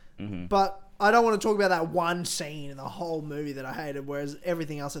 But I don't want to talk about that one scene in the whole movie that I hated, whereas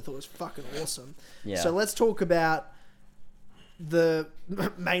everything else I thought was fucking awesome. Yeah. So let's talk about the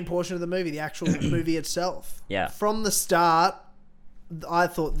main portion of the movie, the actual movie itself. Yeah. From the start, I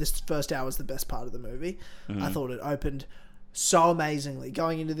thought this first hour was the best part of the movie. I thought it opened so amazingly.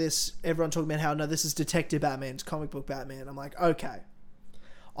 Going into this, everyone talking about how, no, this is Detective Batman, it's comic book Batman. I'm like, okay.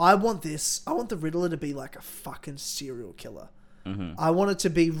 I want the Riddler to be like a fucking serial killer. I want it to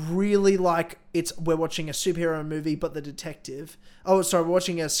be really like we're watching a superhero movie, but the detective. Oh, sorry, we're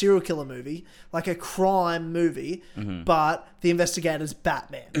watching a serial killer movie, like a crime movie, but the investigator's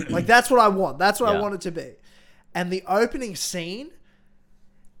Batman. Like that's what I want. That's what I want it to be. And the opening scene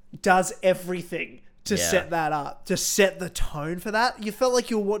does everything to set that up, to set the tone for that. You felt like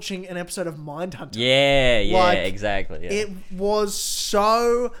you were watching an episode of Mindhunter. Yeah, like, exactly. Yeah. It was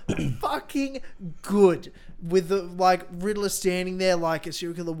so fucking good. With the like Riddler standing there like a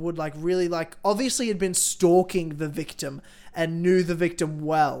serial killer would, like really like obviously had been stalking the victim and knew the victim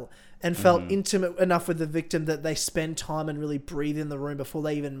well and felt intimate enough with the victim that they spend time and really breathe in the room before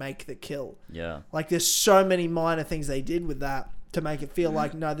they even make the kill. Yeah. Like there's so many minor things they did with that to make it feel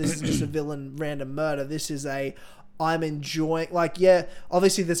like, no, this is just a villain random murder. This is I'm enjoying, like, yeah,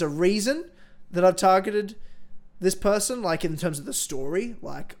 obviously there's a reason that I've targeted this person, like in terms of the story,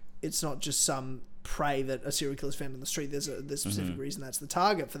 like it's not just some prey that a serial killer's found on the street. There's a specific reason that's the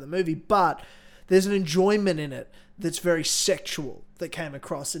target for the movie, but there's an enjoyment in it that's very sexual that came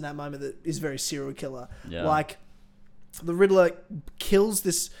across in that moment that is very serial killer. Yeah. Like the Riddler kills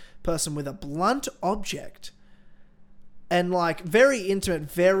this person with a blunt object and like very intimate,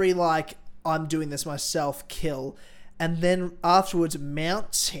 very like I'm doing this myself kill, and then afterwards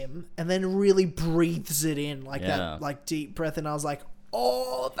mounts him and then really breathes it in like that like deep breath, and I was like,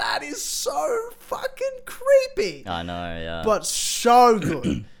 oh, that is so fucking creepy. I know, yeah. But so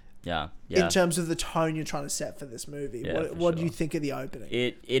good. Yeah. In terms of the tone you're trying to set for this movie. Yeah, what do you think of the opening?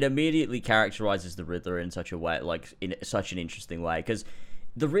 It immediately characterizes the Riddler in such a way, like in such an interesting way, because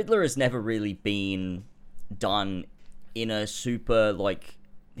the Riddler has never really been done in a super, like,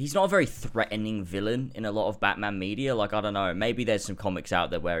 he's not a very threatening villain in a lot of Batman media. Like, I don't know, maybe there's some comics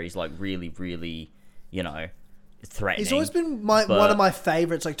out there where he's like really, really, threatening. He's always been one of my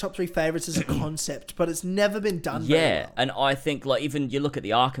favorites, like top 3 favorites as a concept, but it's never been done very well. And I think like even you look at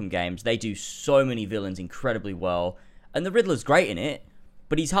the Arkham games, they do so many villains incredibly well, and the Riddler's great in it,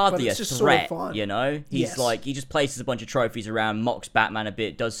 but he's hardly a threat, sort of He's like, he just places a bunch of trophies around, mocks Batman a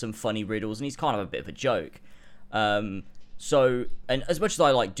bit, does some funny riddles, and he's kind of a bit of a joke. So, and as much as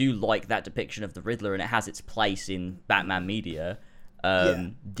I do like that depiction of the Riddler, and it has its place in Batman media,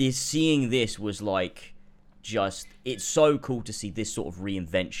 seeing this was like, it's so cool to see this sort of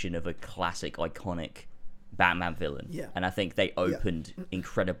reinvention of a classic, iconic Batman villain. Yeah. And I think they opened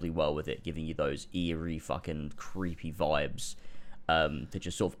incredibly well with it, giving you those eerie, fucking creepy vibes to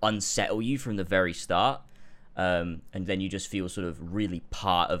just sort of unsettle you from the very start. And then you just feel sort of really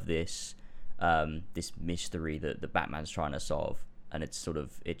part of this this mystery that the Batman's trying to solve. And it's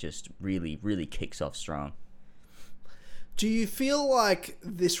it just really, really kicks off strong. Do you feel like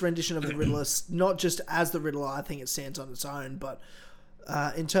this rendition of the Riddler, not just as the Riddler, I think it stands on its own, but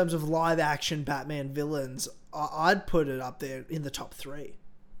in terms of live action Batman villains, I'd put it up there in the top 3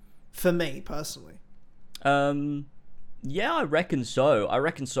 for me personally. Yeah, I reckon so.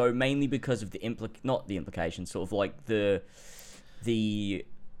 Mainly because of not the implication, sort of like the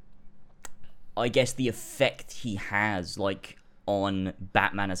I guess the effect he has like on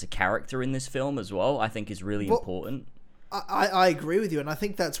Batman as a character in this film as well, I think is really important. I agree with you, and I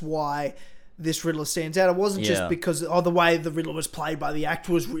think that's why this Riddler stands out. It wasn't just because the way the Riddler was played by the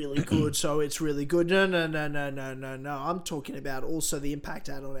actor was really good, so it's really good. No. I'm talking about also the impact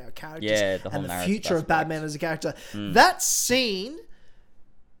it had on our characters and the future of Batman as a character. That scene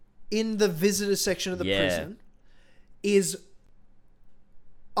in the visitor section of the prison is,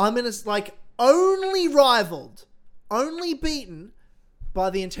 only rivaled, only beaten by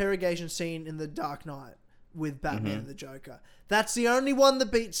the interrogation scene in The Dark Knight with Batman and the Joker. That's the only one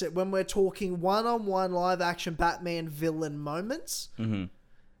that beats it when we're talking one-on-one live-action Batman villain moments. Mm-hmm.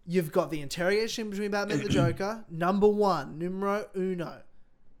 You've got the interrogation between Batman and the Joker, number one, numero uno.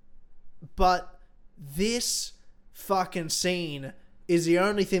 But this fucking scene is the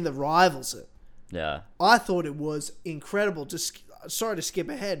only thing that rivals it. Yeah. I thought it was incredible. Sorry to skip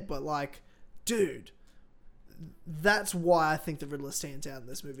ahead, but dude, that's why I think the Riddler stands out in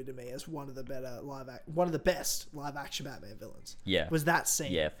this movie to me as one of the best live action Batman villains. Yeah. Was that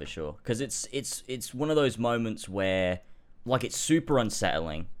scene. Yeah, for sure. Because it's one of those moments where it's super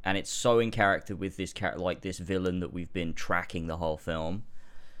unsettling and it's so in character with this this villain that we've been tracking the whole film.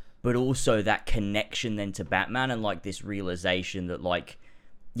 But also that connection then to Batman and this realization that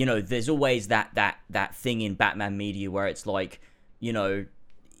there's always that thing in Batman media where it's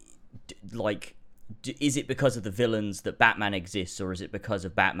is it because of the villains that Batman exists, or is it because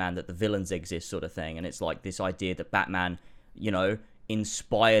of Batman that the villains exist, sort of thing? And it's this idea that Batman,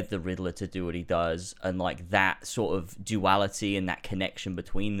 inspired the Riddler to do what he does, and that sort of duality and that connection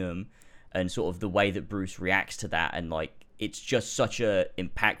between them, and sort of the way that Bruce reacts to that, and it's just such a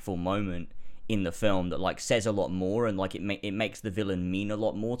impactful moment in the film that says a lot more, and it makes the villain mean a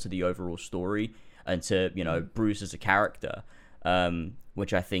lot more to the overall story and to Bruce as a character.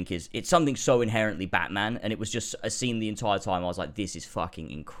 Which I think it's something so inherently Batman, and it was just a scene the entire time I was like, this is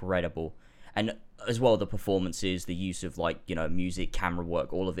fucking incredible. And as well, the performances, the use of music, camera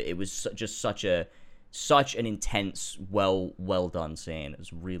work, all of it, it was just such an intense, well done scene. It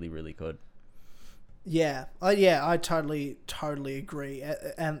was really, really good. Yeah, I totally agree.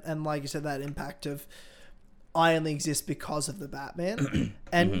 And like you said, that impact of I only exist because of the Batman.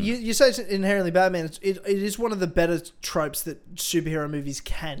 And you say it's inherently Batman. It is one of the better tropes that superhero movies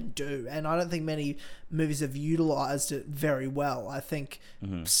can do. And I don't think many movies have utilized it very well. I think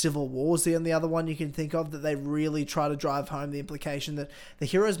Civil War is the only other one you can think of that they really try to drive home the implication that the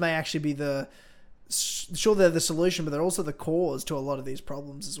heroes may actually be they're the solution, but they're also the cause to a lot of these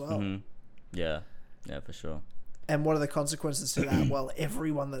problems as well. Mm-hmm. Yeah, for sure. And what are the consequences to that? Well,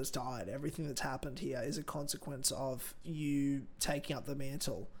 everyone that's died, everything that's happened here is a consequence of you taking up the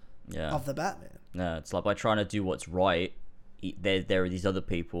mantle of the Batman. No, it's by trying to do what's right, there are these other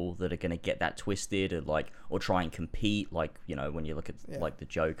people that are going to get that twisted or try and compete, when you look at the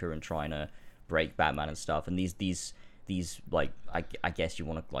Joker and trying to break Batman and stuff. And these I guess you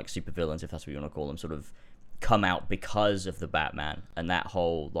want to super villains, if that's what you want to call them, sort of come out because of the Batman. And that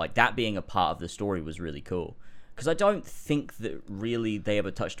whole that being a part of the story was really cool. Because I don't think that really they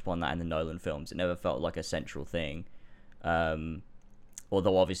ever touched upon that in the Nolan films. It never felt like a central thing.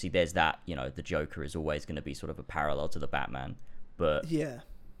 Although obviously there's that, the Joker is always going to be sort of a parallel to the Batman. But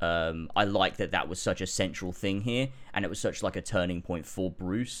I like that was such a central thing here. And it was such a turning point for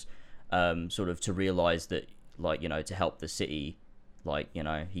Bruce, sort of to realize that, to help the city,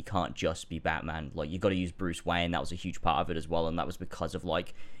 he can't just be Batman. You got to use Bruce Wayne. That was a huge part of it as well, and that was because of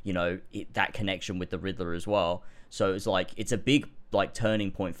that connection with the Riddler as well. So it's it's a big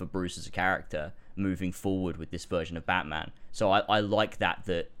turning point for Bruce as a character moving forward with this version of Batman. So I like that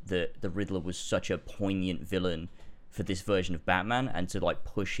the Riddler was such a poignant villain for this version of Batman, and to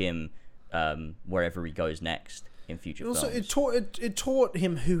push him wherever he goes next in future films. Also, it taught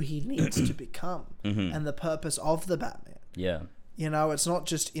him who he needs to become and the purpose of the Batman. Yeah. It's not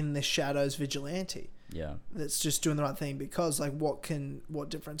just in the shadows vigilante. Yeah. That's just doing the right thing because what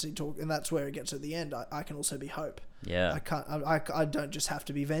difference he talk, and that's where it gets at the end. I can also be hope. Yeah. I don't just have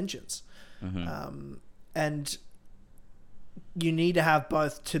to be vengeance. And you need to have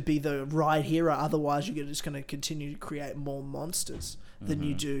both to be the right hero. Otherwise you're just going to continue to create more monsters than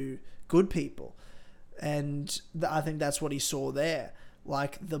you do good people. And I think that's what he saw there.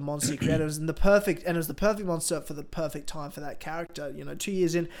 The monster creator was it was the perfect monster for the perfect time for that character. 2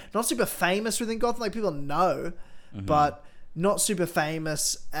 years in, not super famous within Gotham, people know, but not super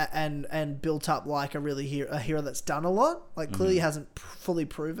famous and built up a hero that's done a lot. Clearly hasn't fully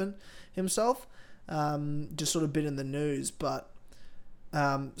proven himself. Just sort of been in the news, but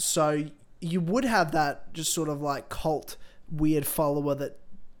so you would have that just sort of cult weird follower that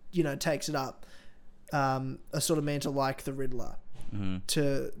takes it up, a sort of mantle like the Riddler.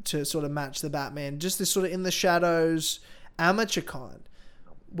 To sort of match the Batman, just this sort of in the shadows amateur kind.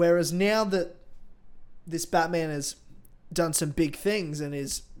 Whereas now that this Batman has done some big things and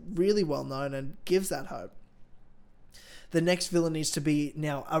is really well known and gives that hope, the next villain needs to be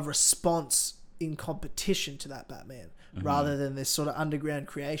now a response in competition to that Batman, rather than this sort of underground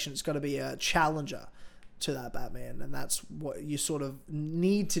creation. It's got to be a challenger to that Batman, and that's what you sort of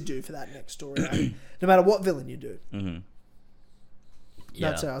need to do for that next story, no matter what villain you do.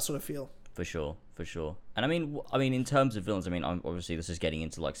 That's how I sort of feel. For sure. And I mean, in terms of villains, I mean, obviously this is getting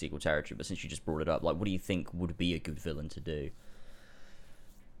into like sequel territory, but since you just brought it up, like, what do you think would be a good villain to do?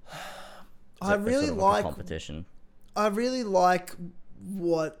 I really like competition. I really like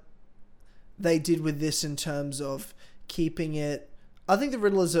what they did with this in terms of keeping it. I think the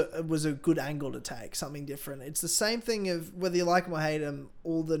Riddler was a good angle to take, something different. It's the same thing of whether you like him or hate him,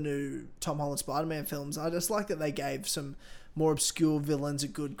 all the new Tom Holland Spider-Man films. I just like that they gave some more obscure villains a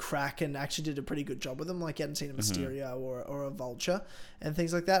good crack and actually did a pretty good job with them. Like, you hadn't seen a Mysterio or a Vulture and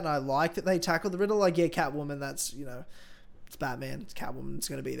things like that. And I like that they tackled the Riddler. Like, yeah, Catwoman, that's, it's Batman, it's Catwoman, it's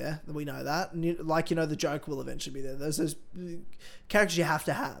going to be there. We know that. And the Joker will eventually be there. There's those characters you have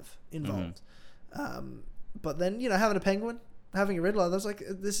to have involved. But then, having a Penguin, having a Riddler, that's like,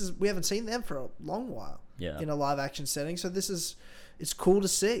 we haven't seen them for a long while in a live action setting. So it's cool to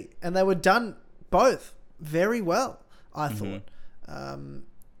see. And they were done both very well, I thought. And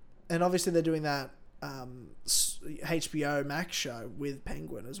obviously they're doing that HBO Max show with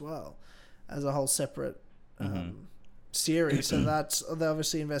Penguin as well as a whole separate series. So they're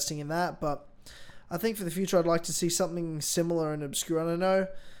obviously investing in that. But I think for the future, I'd like to see something similar and obscure. And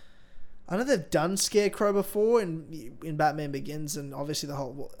I know they've done Scarecrow before in Batman Begins, and obviously the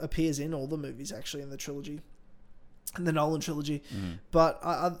whole appears in all the movies actually in the trilogy, in the Nolan trilogy. But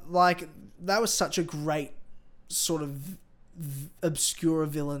I like that was such a great sort of obscure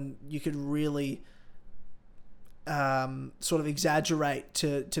villain. You could really sort of exaggerate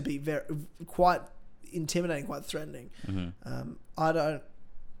to be quite intimidating, quite threatening. I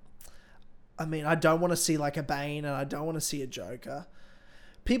don't want to see like a Bane, and I don't want to see a Joker.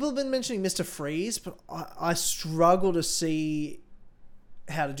 People have been mentioning Mr. Freeze, but I struggle to see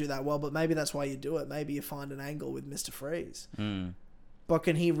how to do that well. But maybe that's why you do it. Maybe you find an angle with Mr. Freeze. But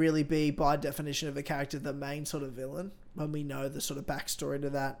can he really be, by definition of a character, the main sort of villain when we know the sort of backstory to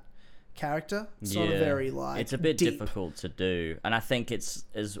that character? It's not very it's a bit deep. Difficult to do, and I think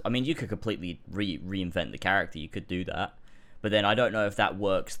you could completely reinvent the character. You could do that, but then I don't know if that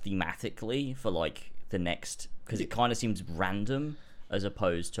works thematically for like the next, because it kind of seems random as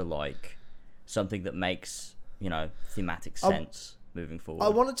opposed to like something that makes thematic sense moving forward. I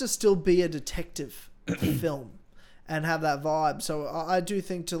want it to still be a detective film and have that vibe. So I do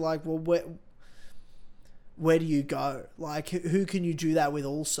think to like, well, where do you go? Like, who can you do that with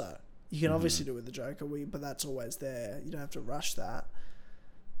also? You can obviously do it with the Joker, but that's always there. You don't have to rush that.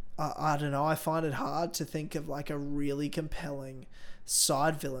 I don't know. I find it hard to think of like a really compelling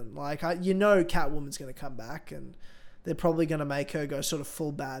side villain. Like, Catwoman's going to come back, and they're probably going to make her go sort of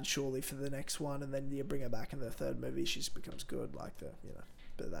full bad surely for the next one, and then you bring her back in the third movie, she becomes good, like bit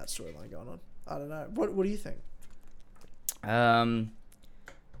of that storyline going on. I don't know. What do you think?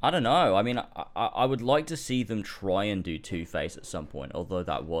 I don't know. I mean, I would like to see them try and do Two-Face at some point, although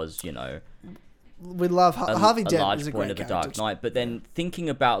that was, we love Harvey Dent, a large point of the Dark Knight. But then thinking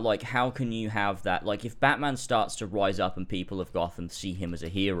about like, how can you have that? Like, if Batman starts to rise up and people of Gotham see him as a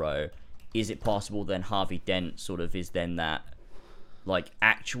hero, is it possible then Harvey Dent sort of is then that like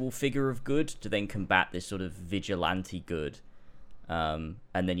actual figure of good to then combat this sort of vigilante good? And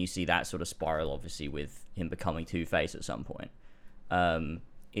then you see that sort of spiral, obviously, with him becoming Two-Face at some point.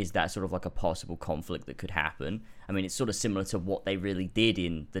 Is that sort of like a possible conflict that could happen? I mean, it's sort of similar to what they really did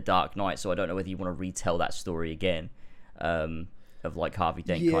in The Dark Knight, so I don't know whether you want to retell that story again, of like Harvey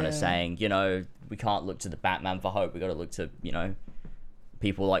Dent kind of saying, we can't look to the Batman for hope, we got to look to,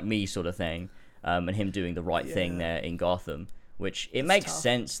 people like me sort of thing, and him doing the right thing there in Gotham, which it makes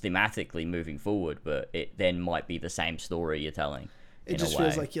sense thematically moving forward, but it then might be the same story you're telling. It just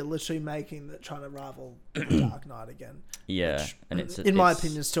feels like you're literally trying to rival Dark Knight again. Yeah, which, and it's in my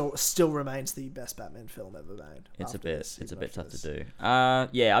opinion still remains the best Batman film ever made. It's a bit tough to do.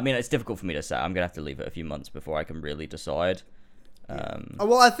 Yeah, I mean, it's difficult for me to say. I'm gonna have to leave it a few months before I can really decide.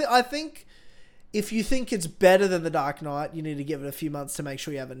 Well, I think if you think it's better than The Dark Knight, you need to give it a few months to make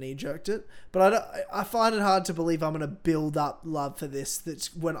sure you haven't knee-jerked it. But I find it hard to believe I'm going to build up love for this.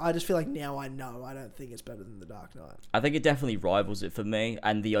 That's when I just feel like now I know. I don't think it's better than The Dark Knight. I think it definitely rivals it for me.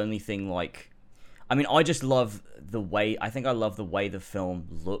 And the only thing, I just love the way... I think I love the way the film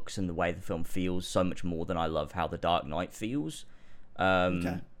looks and the way the film feels so much more than I love how The Dark Knight feels.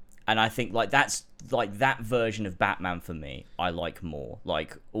 Okay. And I think that's that version of Batman for me, I like more.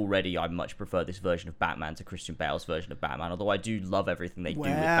 Like, already I much prefer this version of Batman to Christian Bale's version of Batman, although I do love everything they do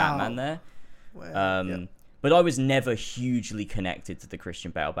with Batman there. But I was never hugely connected to the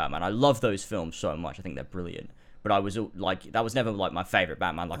Christian Bale Batman. I love those films so much. I think they're brilliant. But I was like, that was never like my favorite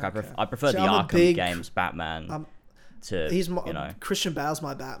Batman. Like I prefer the Arkham games Batman Christian Bale's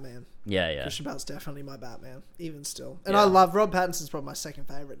my Batman. Yeah. Christian Bale's definitely my Batman, even still. And I love Rob Pattinson's probably my second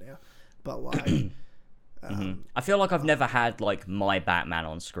favorite now. But like, I feel like I've never had like my Batman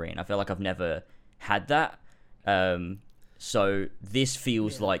on screen. I feel like I've never had that. So this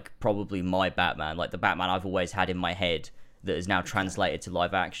feels like probably my Batman, like the Batman I've always had in my head that is now translated to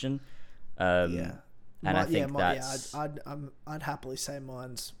live action. And I think that's... I'd happily say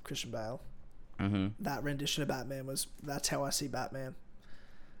mine's Christian Bale. Mm-hmm. That rendition of Batman that's how I see Batman.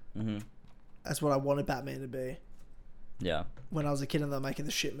 Mm-hmm. That's what I wanted Batman to be. Yeah. When I was a kid and they're making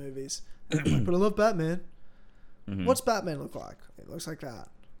the shit movies. And I'm like, but I love Batman. Mm-hmm. What's Batman look like? It looks like that.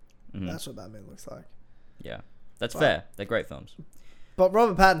 Mm-hmm. That's what Batman looks like. Yeah. That's fair. They're great films. But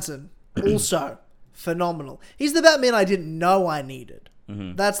Robert Pattinson, also phenomenal. He's the Batman I didn't know I needed.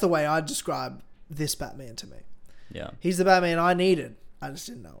 Mm-hmm. That's the way I'd describe this Batman to me. Yeah. He's the Batman I needed. I just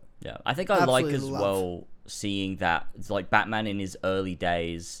didn't know it. Yeah. I think I like as well seeing that it's like Batman in his early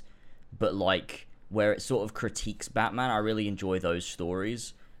days, but like where it sort of critiques Batman. I really enjoy those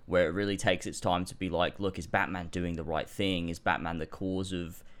stories where it really takes its time to be like, look, is Batman doing the right thing? Is Batman the cause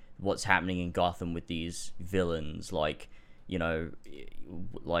of what's happening in Gotham with these villains? Like, you know,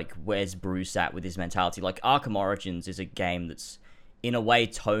 like where's Bruce at with his mentality? Like Arkham Origins is a game that's in a way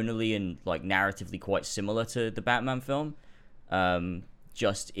tonally and like narratively quite similar to the Batman film,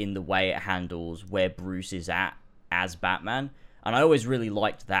 just in the way it handles where Bruce is at as Batman. And I always really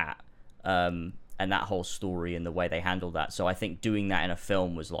liked that, and that whole story and the way they handled that. So I think doing that in a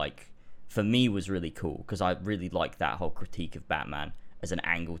film was like, for me, was really cool because I really liked that whole critique of Batman as an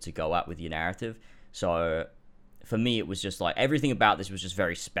angle to go at with your narrative. So for me, it was just like everything about this was just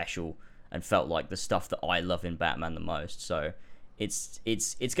very special and felt like the stuff that I love in Batman the most. So it's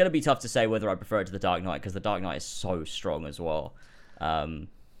going to be tough to say whether I prefer it to The Dark Knight because The Dark Knight is so strong as well. But I'm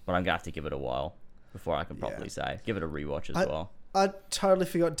going to have to give it a while before I can properly say. Give it a rewatch as well. I totally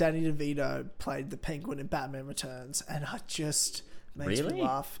forgot Danny DeVito played the Penguin in Batman Returns, and it just makes me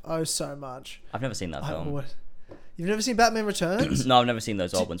laugh so much. I've never seen that film. You've never seen Batman Returns? No, I've never seen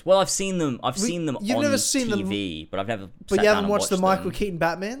those old ones. Well, I've seen them. You've on never seen TV, but I've never. But you haven't watched the Michael Keaton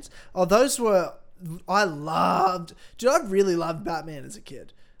Batmans? Oh, those were. I loved. Dude, I really loved Batman as a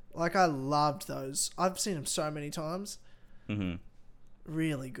kid. Like I loved those. I've seen them so many times. Mm-hmm.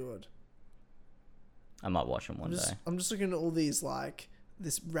 Really good. I might watch them one day. I'm just looking at all these like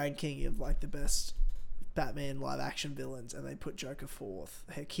this ranking of like the best Batman live action villains, and they put Joker fourth.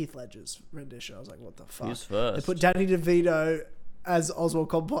 Keith Ledger's rendition. I was like, what the fuck? Who's first? They put Danny DeVito as Oswald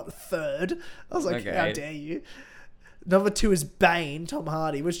Cobblepot third. I was like, how dare you? Number 2 is Bane, Tom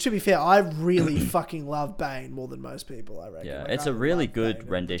Hardy, which to be fair, I really fucking love Bane more than most people, I reckon. Yeah, like, it's a really good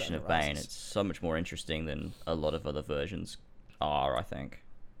rendition of Bane. It's so much more interesting than a lot of other versions are, I think.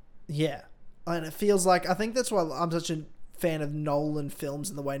 Yeah. And it feels like, I think that's why I'm such a fan of Nolan films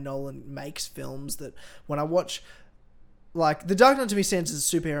and the way Nolan makes films, that when I watch, like, The Dark Knight to me stands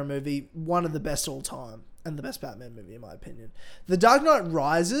as a superhero movie, one of the best all time, and the best Batman movie in my opinion. The Dark Knight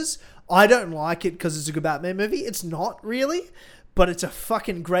Rises, I don't like it because it's a good Batman movie. It's not really, but it's a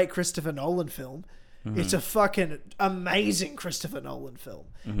fucking great Christopher Nolan film. Mm-hmm. It's a fucking amazing Christopher Nolan film.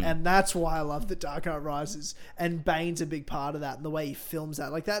 Mm-hmm. And that's why I love The Dark Knight Rises. And Bane's a big part of that, and the way he films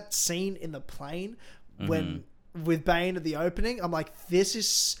that. Like that scene in the plane when with Bane at the opening, I'm like, this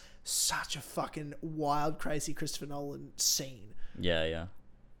is such a fucking wild, crazy Christopher Nolan scene. Yeah, yeah.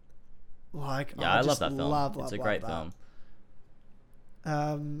 Like, yeah, I love that film. It's a great film.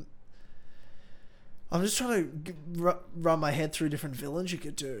 I'm just trying to run my head through different villains you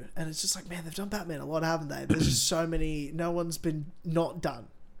could do, and it's just like, man, they've done Batman a lot, haven't they? There's just so many. No one's been not done.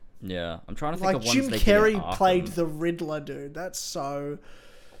 Yeah, I'm trying to think of ones Jim they Carrey played the Riddler, dude. That's so.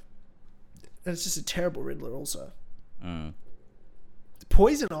 And it's just a terrible Riddler, also.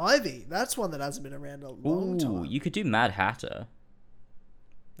 Poison Ivy. That's one that hasn't been around a long time. You could do Mad Hatter.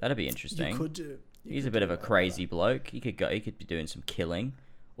 That'd be interesting. You could do. He's a bit of a crazy bloke. He could be doing some killing.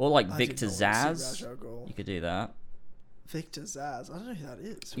 Or like Victor Zsasz. You could do that. Victor Zsasz. I don't know who that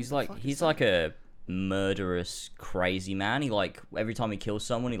is. He's like a murderous, crazy man. He like every time he kills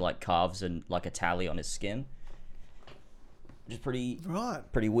someone, he like carves like a tally on his skin. Which is pretty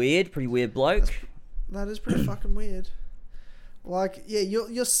weird. Pretty weird bloke. That is pretty fucking weird. Like, yeah,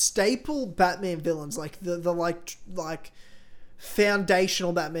 your staple Batman villains, like the like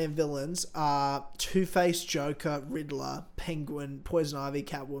foundational Batman villains are Two-Face, Joker, Riddler, Penguin, Poison Ivy,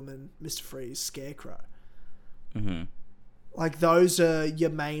 Catwoman, Mr. Freeze, Scarecrow. Like, those are your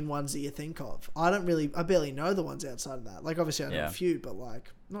main ones that you think of. I barely know the ones outside of that. Like, obviously I know a few, but,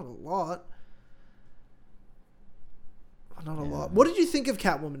 like, not a lot. Not a lot. What did you think of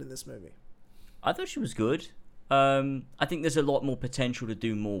Catwoman in this movie? I thought she was good. I think there's a lot more potential to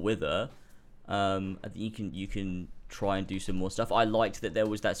do more with her. I think you can try and do some more stuff. I liked that there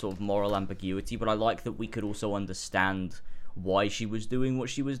was that sort of moral ambiguity, but I like that we could also understand why she was doing what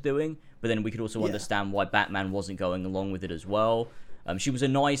she was doing, but then we could also understand why Batman wasn't going along with it as well. She was a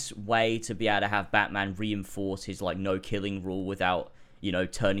nice way to be able to have Batman reinforce his like no killing rule without, you know,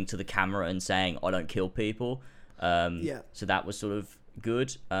 turning to the camera and saying I don't kill people. So that was sort of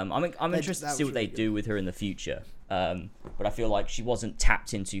good. I'm interested to see what they do with her in the future. But I feel like she wasn't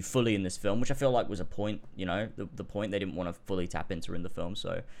tapped into fully in this film, which I feel like was a point, you know, the point. They didn't want to fully tap into her in the film,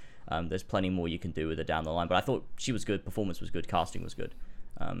 so there's plenty more you can do with her down the line. But I thought she was good, performance was good, casting was good.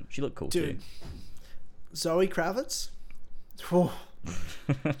 She looked cool too. Zoe Kravitz? Oh,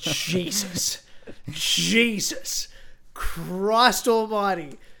 Jesus Christ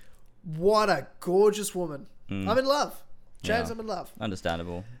almighty. What a gorgeous woman. I'm in love. James, I'm in love.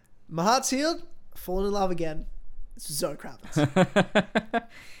 Understandable. My heart's healed. Fallen in love again. It's Zoe Kravitz.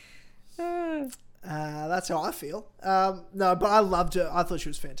 That's how I feel. No, but I loved her. I thought she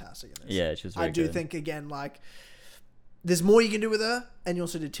was fantastic in this. Yeah, she was very good. I do think, again, like, there's more you can do with her, and you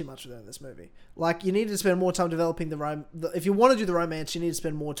also did too much with her in this movie. Like, you need to spend more time developing if you want to do the romance, you need to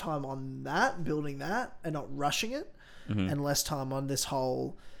spend more time on that, building that, and not rushing it, and less time on this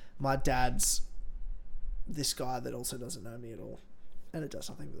whole, my dad's this guy that also doesn't know me at all. And it does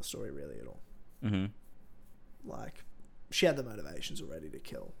nothing with the story really at all. Like, she had the motivations already to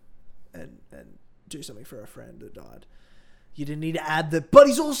kill and do something for a friend that died. You didn't need to add but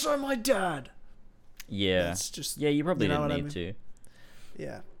he's also my dad. Yeah. That's just, you probably didn't need to.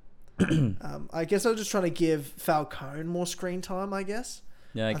 Yeah. I guess I was just trying to give Falcone more screen time, I guess.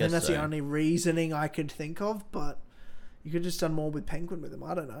 Yeah, I guess think that's the only reasoning I could think of, but you could have just done more with Penguin with him.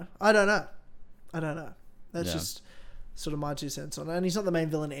 I don't know. That's just sort of my 2 cents on it. And he's not the main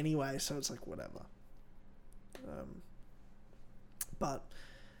villain anyway, so it's like, whatever. But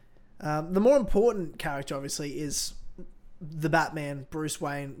the more important character, obviously, is the Batman, Bruce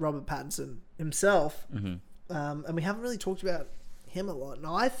Wayne, Robert Pattinson himself. And we haven't really talked about him a lot. And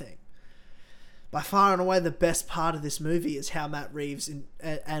I think, by far and away, the best part of this movie is how Matt Reeves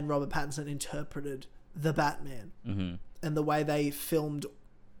and Robert Pattinson interpreted the Batman. And the way they filmed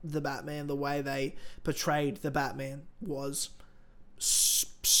the Batman, the way they portrayed the Batman was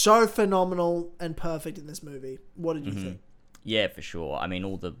so phenomenal and perfect in this movie. What did you think? Yeah, for sure. I mean,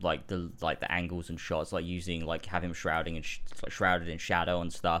 all the angles and shots, like using have him shrouded in shadow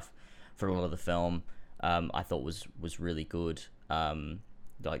and stuff for a lot of the film, I thought was really good. And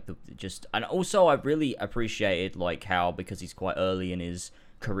also I really appreciated how, because he's quite early in his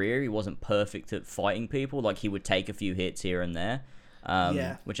career, he wasn't perfect at fighting people. Like, he would take a few hits here and there.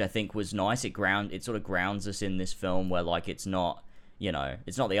 Which I think was nice. It sort of grounds us in this film where it's not,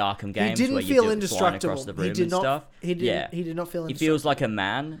 it's not the Arkham games where you do flying across the room and stuff. He did not feel indestructible. He feels like a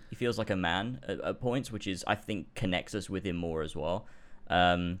man. He feels like a man at points, which is, I think, connects us with him more as well.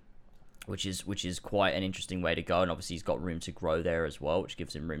 Which is quite an interesting way to go, and obviously he's got room to grow there as well, which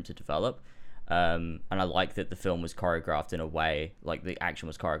gives him room to develop. And I like that the film was choreographed in a way, the action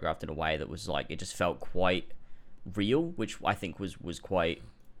was choreographed in a way that was it just felt quite real, which I think was quite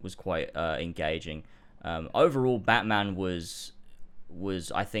engaging. Overall, Batman was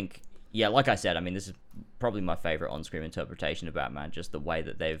I think, like I said, I mean, this is probably my favorite on-screen interpretation of Batman. Just the way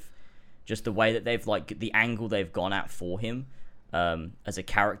that they've the angle they've gone at for him as a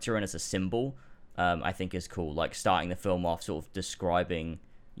character and as a symbol, I think is cool. Starting the film off sort of describing,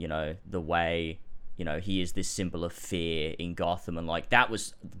 the way, he is this symbol of fear in Gotham, and that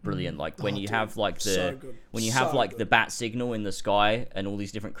was brilliant. When you have the bat signal in the sky and all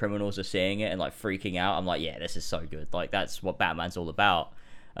these different criminals are seeing it and freaking out, I'm like, yeah, this is so good. That's what Batman's all about,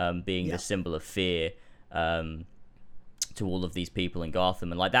 being the symbol of fear to all of these people in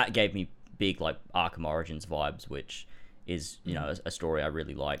Gotham, and that gave me big Arkham Origins vibes, which is a story I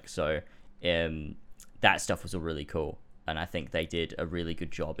really like. So that stuff was all really cool. And I think they did a really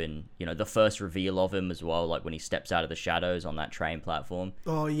good job in, the first reveal of him as well, when he steps out of the shadows on that train platform.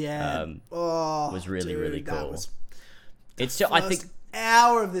 Oh, yeah. Was really, really cool. I think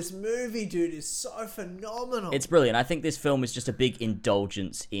hour of this movie, dude, is so phenomenal. It's brilliant. I think this film is just a big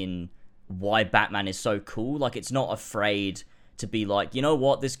indulgence in why Batman is so cool. It's not afraid to be you know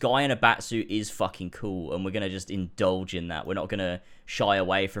what, this guy in a bat suit is fucking cool, and we're gonna just indulge in that. We're not gonna shy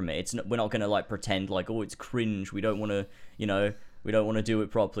away from it. We're not gonna pretend oh, it's cringe. We don't want to We don't want to do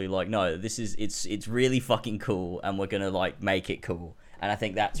it properly. Like, no, it's really fucking cool, and we're gonna like make it cool. And I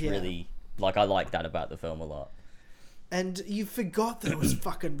think that's really like, I like that about the film a lot. And you forgot that it was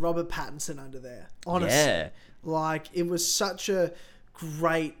fucking Robert Pattinson under there. Honestly, like it was such a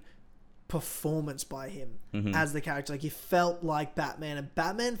great performance by him as the character. Like, he felt like Batman, and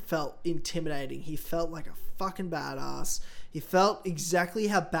Batman felt intimidating. He felt like a fucking badass. He felt exactly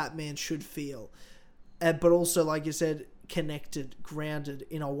how Batman should feel, but also, like you said, connected, grounded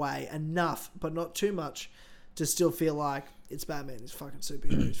in a way, enough but not too much to still feel like it's Batman. He's fucking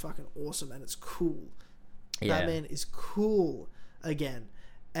superhero. He's fucking awesome, and it's cool. Batman is cool again.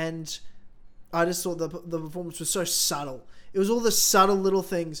 And I just thought the performance was so subtle. It was all the subtle little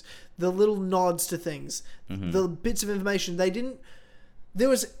things, the little nods to things, the bits of information. There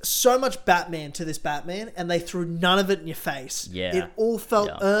was so much Batman to this Batman, and they threw none of it in your face. Yeah. It all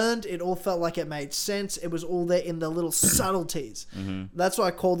felt earned. It all felt like it made sense. It was all there in the little subtleties. That's what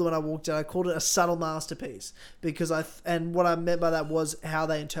I called it when I walked in. I called it a subtle masterpiece, because and what I meant by that was how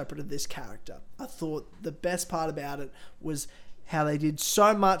they interpreted this character. I thought the best part about it was how they did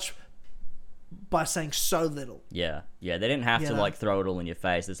so much by saying so little. Yeah. They didn't have to like throw it all in your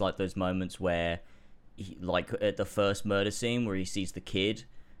face. There's like those moments where, like at the first murder scene where he sees the kid,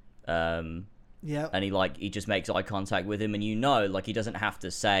 and he just makes eye contact with him, and like he doesn't have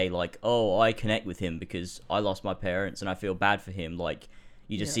to say like, oh, I connect with him because I lost my parents and I feel bad for him. Like,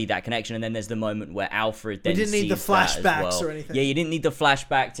 you just see that connection, and then there's the moment where Alfred then didn't need the flashbacks or anything. Yeah, you didn't need the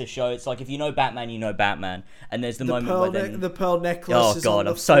flashback to show. It's like, if you know Batman, you know Batman, and there's the moment where then the pearl necklace. Oh god,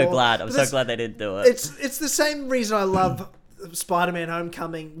 I'm so glad. I'm so glad they didn't do it. It's the same reason I love Spider-Man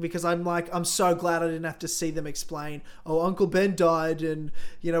Homecoming, because I'm so glad I didn't have to see them explain, oh, Uncle Ben died, and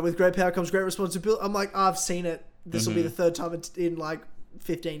with great power comes great responsibility. I'm like, I've seen it. This will be the third time in like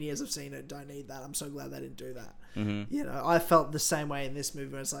 15 years I've seen it. Don't need that. I'm so glad they didn't do that. I felt the same way in this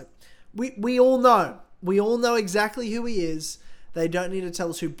movie, where it's like, we all know exactly who he is. They don't need to tell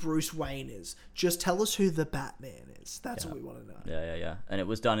us who Bruce Wayne is. Just tell us who the Batman is. That's what we want to know. Yeah. And it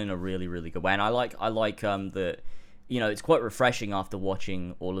was done in a really, really good way. And I like the, it's quite refreshing after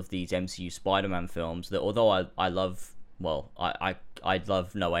watching all of these MCU Spider-Man films, that although I love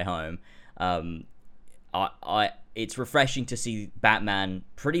No Way Home, it's refreshing to see Batman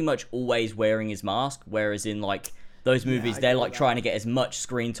pretty much always wearing his mask, whereas in like those movies, they're like trying to get as much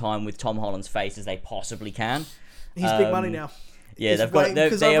screen time with Tom Holland's face as they possibly can. He's big money now. Yeah, they have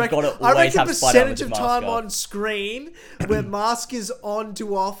got to always have Spider-Man with his mask off. I reckon percentage of time on screen where mask is on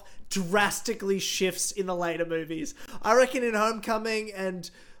to off drastically shifts in the later movies. I reckon in Homecoming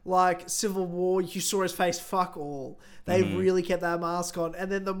and like Civil War, you saw his face fuck all. They really kept that mask on.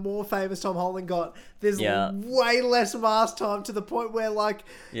 And then the more famous Tom Holland got, there's way less mask time, to the point where like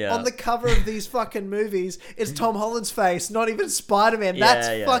on the cover of these fucking movies, it's Tom Holland's face, not even Spider-Man.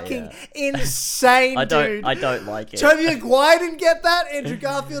 That's fucking insane, dude. I don't like it. Tobey Maguire didn't get that. Andrew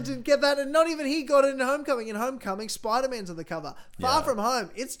Garfield didn't get that. And not even he got it in Homecoming. In Homecoming, Spider-Man's on the cover. Far From Home,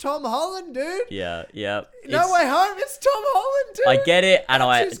 it's Tom Holland, dude. Yeah. No Way Home, it's Tom Holland, dude. I get it, and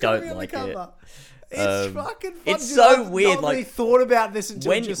I don't like it. It's fucking fun. It's so weird. I've not really thought about this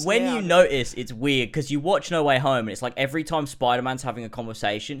until when you notice, it's weird because you watch No Way Home, and it's like every time Spider-Man's having a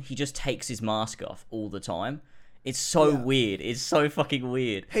conversation, he just takes his mask off all the time. It's so weird. It's so fucking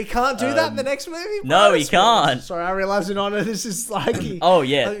weird. He can't do that in the next movie? No, he can't. Sorry, I realised in honor this is like...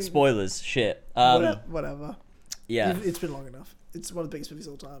 spoilers. Shit. Whatever. Yeah. It's been long enough. It's one of the biggest movies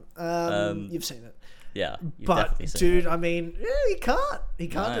of all time. You've seen it. Yeah. But, dude, I mean, he can't. He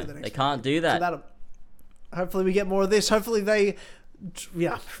can't do the next movie. They can't do that. Hopefully we get more of this. Hopefully they're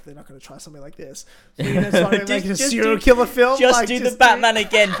not going to try something like this. Making a serial killer film. Just do the Batman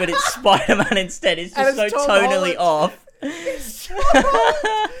again, but it's Spider-Man instead. It's just so tonally off.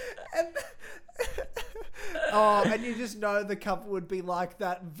 And you just know the cover would be like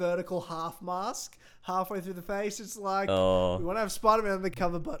that vertical half mask halfway through the face. It's like, we want to have Spider-Man on the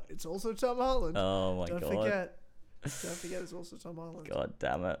cover, but it's also Tom Holland. Oh my god! Don't forget, it's also Tom Holland. God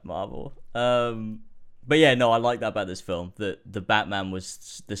damn it, Marvel. But yeah, no, I like that about this film, that the Batman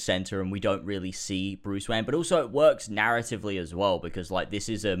was the center and we don't really see Bruce Wayne, but also it works narratively as well, because like this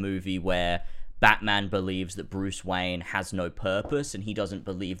is a movie where Batman believes that Bruce Wayne has no purpose, and he doesn't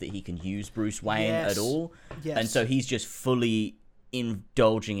believe that he can use Bruce Wayne at all. Yes. And so he's just fully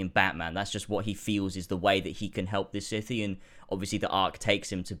indulging in Batman. That's just what he feels is the way that he can help this city, and obviously the arc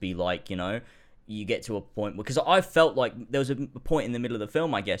takes him to be like, you get to a point, because I felt like there was a point in the middle of the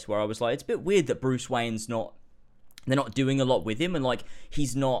film, I guess, where I was like, it's a bit weird that Bruce Wayne's they're not doing a lot with him, and like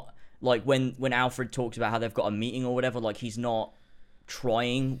he's not, like when Alfred talks about how they've got a meeting or whatever, like he's not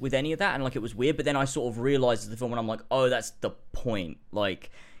trying with any of that, and like it was weird. But then I sort of realized the film, and I'm like, oh, that's the point. Like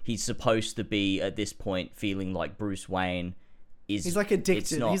he's supposed to be at this point feeling like Bruce Wayne is. He's like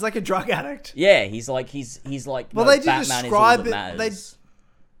addicted. He's like a drug addict. Yeah, he's like. Well, they do Batman describe is all that matters.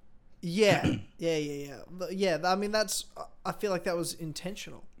 Yeah. I mean, I feel like that was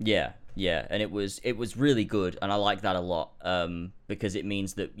intentional. Yeah, and it was really good, and I like that a lot. Because it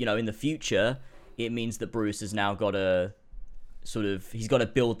means that in the future, it means that Bruce has now got to he's got to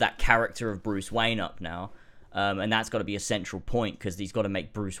build that character of Bruce Wayne up now, and that's got to be a central point because he's got to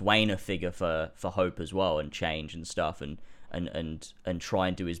make Bruce Wayne a figure for hope as well, and change and stuff, and try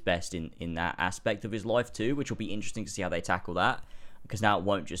and do his best in that aspect of his life too, which will be interesting to see how they tackle that. Because now it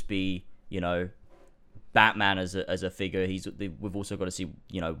won't just be, Batman as a figure. We've also got to see,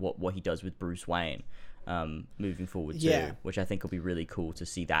 what he does with Bruce Wayne, moving forward too, which I think will be really cool to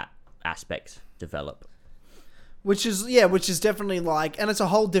see that aspect develop. Which is definitely and it's a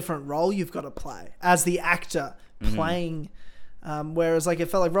whole different role you've got to play as the actor playing. Whereas it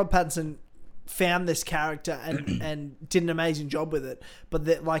felt like Rob Pattinson found this character and did an amazing job with it.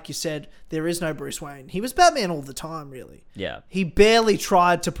 But like you said, there is no Bruce Wayne. He was Batman all the time, really. Yeah. He barely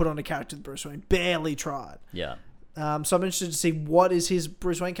tried to put on a character with Bruce Wayne. Barely tried. Yeah. So I'm interested to see what is his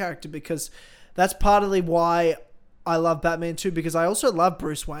Bruce Wayne character, because that's partly why I love Batman too, because I also love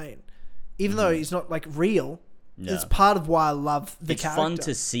Bruce Wayne. Even though he's not real, it's part of why I love the character. It's fun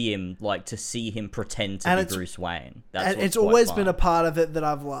to see him, pretend to be Bruce Wayne. It's always been a part of it that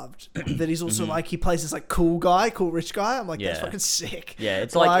I've loved. That he's also he plays this cool rich guy. I'm like, that's fucking sick. Yeah,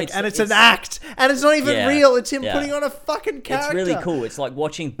 it's it's an act, and it's not even real. It's him putting on a fucking character. It's really cool. It's like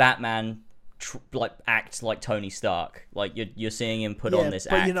watching Batman act like Tony Stark. Like you're seeing him put on this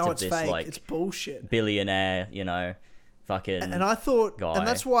act of it's this fake. It's bullshit. Billionaire, fucking. And I thought, guy. and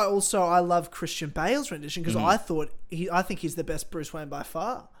that's why also I love Christian Bale's rendition, because I think he's the best Bruce Wayne by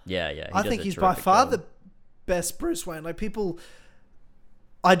far. Yeah. I think he's by far the best Bruce Wayne. People,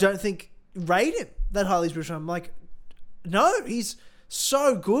 I don't think rate him that highly as Bruce Wayne. I'm like, no, he's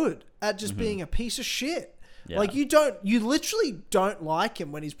so good at just being a piece of shit. Yeah. You literally don't like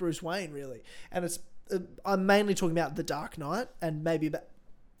him when he's Bruce Wayne, really. And I'm mainly talking about The Dark Knight and maybe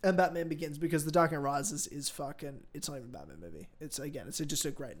and Batman Begins, because The Dark Knight Rises is fucking... It's not even a Batman movie. It's just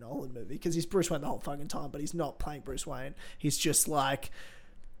a great Nolan movie, because he's Bruce Wayne the whole fucking time, but he's not playing Bruce Wayne. He's just like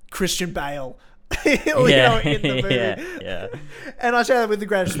Christian Bale, in the movie. Yeah. And I say that with the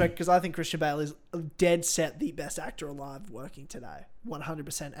greatest respect, because I think Christian Bale is dead set the best actor alive working today.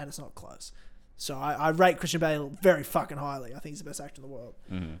 100%, and it's not close. So I rate Christian Bale very fucking highly. I think he's the best actor in the world.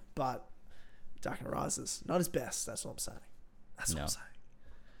 Mm-hmm. But Dark Knight Rises, not his best. That's what I'm saying. That's what I'm saying.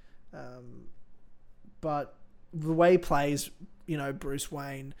 But the way he plays, Bruce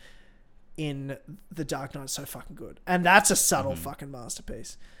Wayne in The Dark Knight is so fucking good. And that's a subtle fucking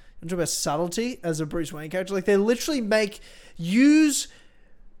masterpiece. You talk about subtlety as a Bruce Wayne character. They literally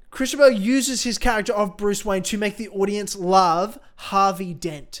Christian Bale uses his character of Bruce Wayne to make the audience love Harvey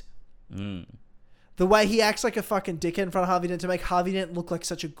Dent. The way he acts like a fucking dickhead in front of Harvey Dent to make Harvey Dent look like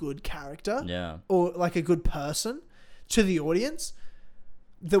such a good character. Yeah. Or like a good person to the audience.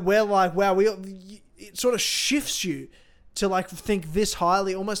 That we're like, wow, it sort of shifts you to think this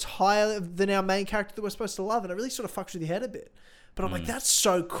highly, almost higher than our main character that we're supposed to love, and it really sort of fucks with your head a bit. But I'm like, that's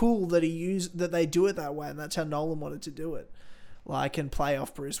so cool that they do it that way, and that's how Nolan wanted to do it, and play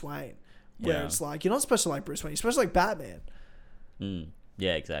off Bruce Wayne, where it's you're not supposed to like Bruce Wayne, you're supposed to like Batman.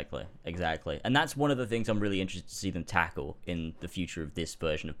 Yeah, exactly, and that's one of the things I'm really interested to see them tackle in the future of this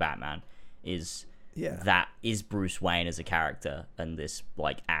version of Batman is. Yeah. That is Bruce Wayne as a character and this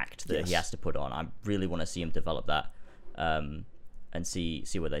act that he has to put on. I really want to see him develop that and see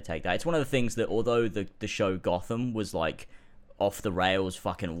where they take that. It's one of the things that, although the show Gotham was off the rails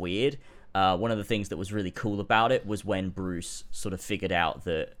fucking weird, one of the things that was really cool about it was when Bruce sort of figured out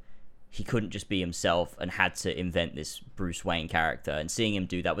that he couldn't just be himself and had to invent this Bruce Wayne character, and seeing him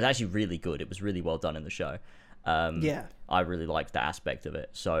do that was actually really good. It was really well done in the show. I really liked that aspect of it.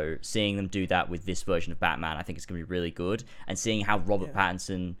 So seeing them do that with this version of Batman, I think it's going to be really good. And seeing how Robert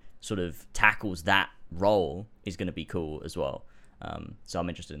Pattinson sort of tackles that role is going to be cool as well. So I'm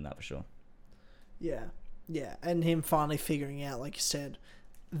interested in that for sure. Yeah. And him finally figuring out, like you said,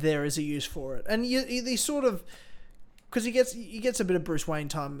 there is a use for it. And he sort of... Because he gets a bit of Bruce Wayne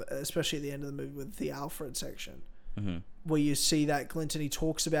time, especially at the end of the movie with the Alfred section. Mm-hmm. Where you see that glint, and he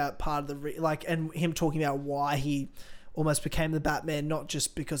talks about part of the and him talking about why he almost became the Batman, not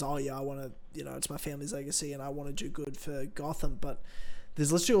just because I want to, it's my family's legacy and I want to do good for Gotham, but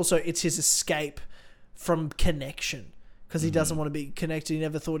there's literally also it's his escape from connection, because he doesn't want to be connected. He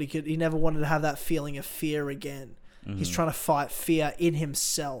never thought he never wanted to have that feeling of fear again He's trying to fight fear in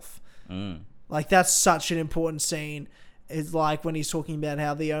himself. Mm. Like, that's such an important scene. It's like when he's talking about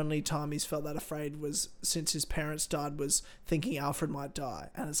how the only time he's felt that afraid was since his parents died, was thinking Alfred might die.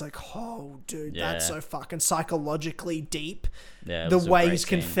 And it's like, oh, dude, that's so fucking psychologically deep. Yeah, the way he's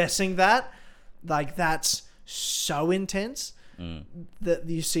confessing that, like, that's so intense that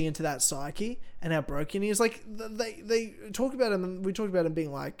you see into that psyche and how broken he is. Like, they talk about him, we talked about him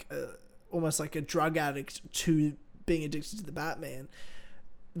being like almost like a drug addict to being addicted to the Batman.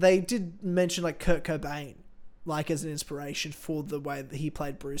 They did mention like Kurt Cobain, like, as an inspiration for the way that he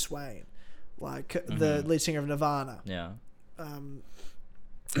played Bruce Wayne, like the lead singer of Nirvana,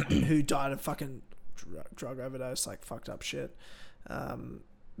 who died of fucking drug overdose, like fucked up shit.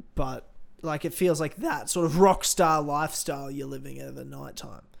 But like, it feels like that sort of rock star lifestyle you're living at the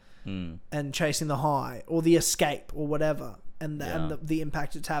nighttime, and chasing the high or the escape or whatever, and the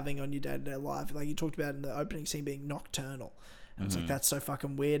impact it's having on your day-to-day life. Like you talked about in the opening scene being nocturnal. And it's like, that's so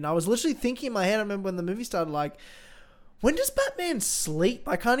fucking weird. And I was literally thinking in my head, I remember when the movie started, like, when does Batman sleep?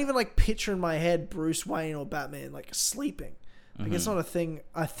 I can't even like picture in my head Bruce Wayne or Batman like sleeping. Like, it's not a thing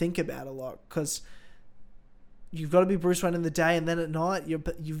I think about a lot, because you've got to be Bruce Wayne in the day, and then at night you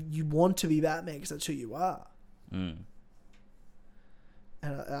want to be Batman because that's who you are. And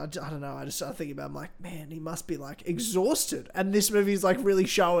I don't know. I just started thinking about, I'm like, man, he must be like exhausted, and this movie is like really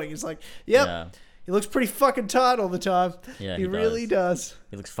showing. It's like, he looks pretty fucking tired all the time. Yeah, he really does.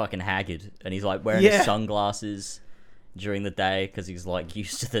 He looks fucking haggard, and he's like wearing his sunglasses during the day because he's like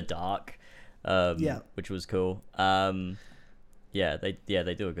used to the dark. Which was cool. They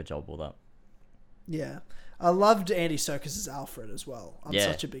do a good job with that. Yeah, I loved Andy Serkis as Alfred as well. I'm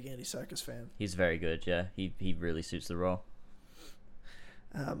such a big Andy Serkis fan. He's very good. Yeah, he really suits the role.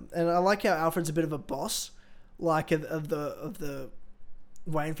 And I like how Alfred's a bit of a boss, like of the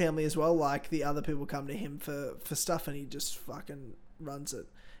Wayne family as well. Like, the other people come to him for stuff, and he just fucking runs it.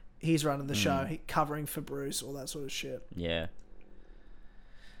 He's running the show, covering for Bruce, all that sort of shit. Yeah.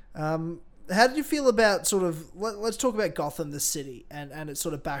 How did you feel about sort of, let's talk about Gotham, the city, and its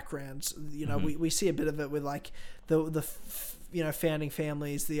sort of backgrounds. You know, we see a bit of it with like the founding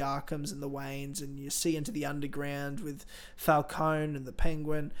families, the Arkhams and the Waynes, and you see into the underground with Falcone and the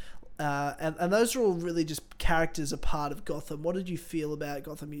Penguin. And those are all really just characters, a part of Gotham. What did you feel about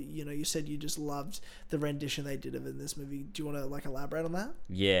Gotham? You said you just loved the rendition they did of it in this movie. Do you want to like elaborate on that?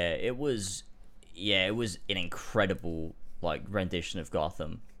 Yeah, it was an incredible like rendition of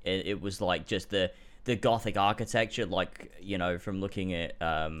Gotham. It was like just the Gothic architecture, like, from looking at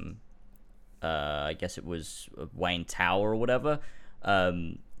I guess it was Wayne Tower or whatever.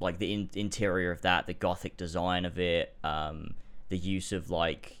 Like the interior of that, the Gothic design of it. The use of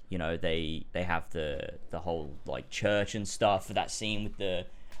like, they have the whole like church and stuff for that scene with the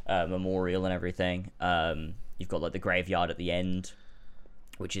memorial and everything. You've got like the graveyard at the end,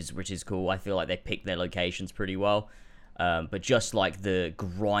 which is cool. I feel like they picked their locations pretty well. But just like the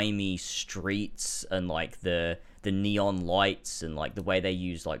grimy streets and like the neon lights and like the way they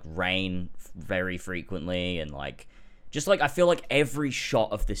use like rain very frequently, and like just like I feel like every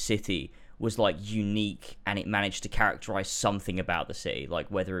shot of the city was like unique, and it managed to characterize something about the city, like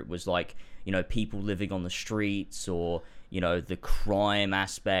whether it was like, people living on the streets, or the crime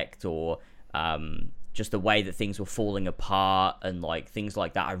aspect, or just the way that things were falling apart and like things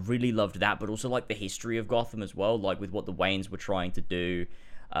like that. I really loved that, but also like the history of Gotham as well, like with what the Waynes were trying to do,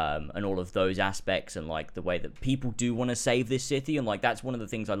 and all of those aspects, and like the way that people do want to save this city. And like that's one of the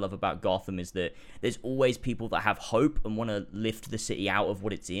things I love about Gotham, is that there's always people that have hope and want to lift the city out of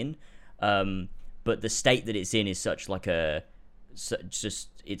what it's in. But the state that it's in is such like it's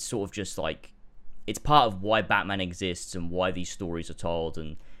sort of just like, it's part of why Batman exists and why these stories are told.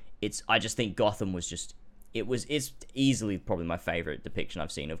 And I just think Gotham was just, it's easily probably my favorite depiction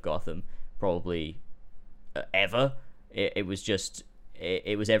I've seen of Gotham, probably ever. It was just,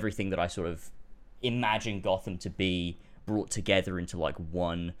 it was everything that I sort of imagined Gotham to be, brought together into like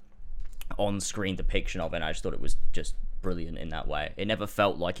one on-screen depiction of it. And I just thought it was just brilliant in that way. It never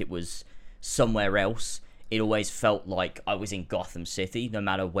felt like it was somewhere else. It always felt like I was in Gotham City, no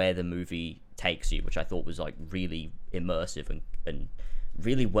matter where the movie takes you, which I thought was like really immersive and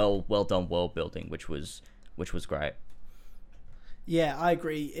really well done world building, which was great. Yeah, I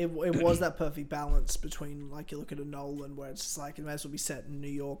agree. It was that perfect balance between, like, you look at a Nolan where it's just like it may as well be set in New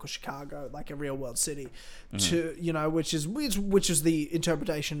York or Chicago, like a real world city, to which is the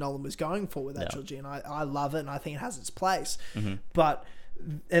interpretation Nolan was going for with that trilogy, and I love it, and I think it has its place. But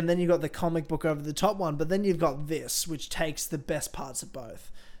and then you've got the comic book over the top one, but then you've got this, which takes the best parts of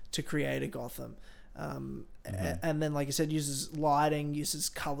both to create a Gotham. And then, like I said, uses lighting, uses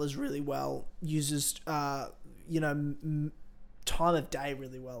colors really well, uses time of day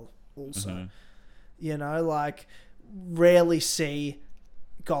really well also. Like rarely see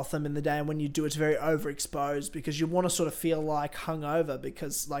Gotham in the day, and when you do, it's very overexposed because you want to sort of feel like hungover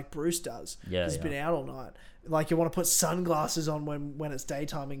because like Bruce does. He's been out all night. Like you want to put sunglasses on when it's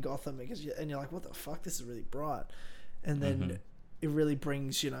daytime in Gotham because you're like, what the fuck, this is really bright. And then it really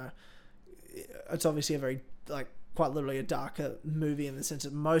brings, it's obviously a very, like, quite literally a darker movie in the sense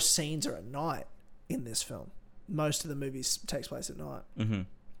that most scenes are at night in this film. Most of the movies takes place at night.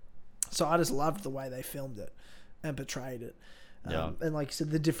 So I just loved the way they filmed it and portrayed it. And like you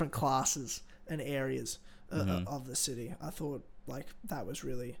said, the different classes and areas of the city. I thought like that was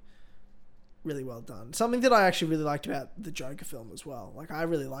really, really well done. Something that I actually really liked about the Joker film as well. Like I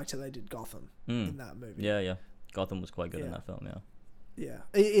really liked how they did Gotham in that movie. Yeah. Gotham was quite good in that film, Yeah,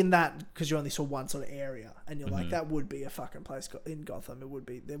 in that, because you only saw one sort of area, and you're like, that would be a fucking place in Gotham. There would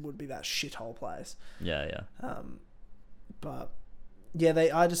be that shithole place. Yeah. But yeah,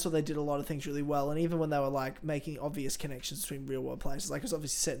 I just thought they did a lot of things really well, and even when they were like making obvious connections between real world places, like it was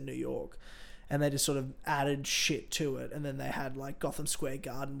obviously set in New York, and they just sort of added shit to it, and then they had like Gotham Square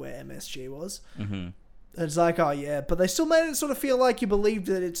Garden where MSG was. And it's like, oh yeah, but they still made it sort of feel like you believed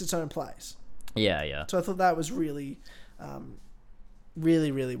that it's its own place. Yeah. So I thought that was really,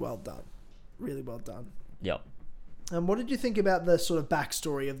 really, really well done. Really well done. Yep. And what did you think about the sort of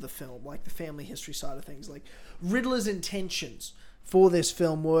backstory of the film, like the family history side of things? Like Riddler's intentions for this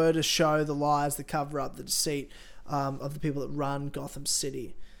film were to show the lies, the cover-up, the deceit of the people that run Gotham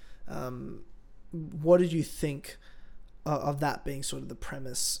City. What did you think of that being sort of the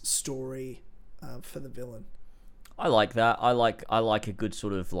premise story for the villain? I like that. I like a good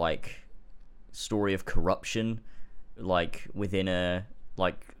sort of like story of corruption, like within a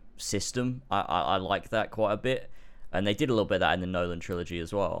like system. I like that quite a bit, and they did a little bit of that in the Nolan trilogy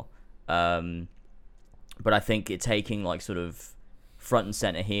as well. But I think it taking like sort of front and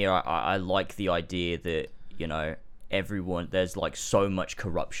center here. I like the idea that everyone, there's like so much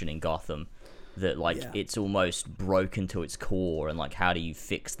corruption in Gotham that like it's almost broken to its core, and like how do you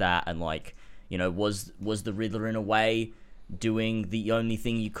fix that? And like was the Riddler in a way doing the only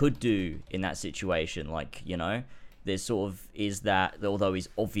thing you could do in that situation? Like there's sort of is that, although he's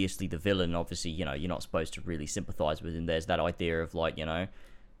obviously the villain, obviously you're not supposed to really sympathize with him, there's that idea of like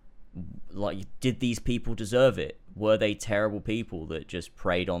like did these people deserve it? Were they terrible people that just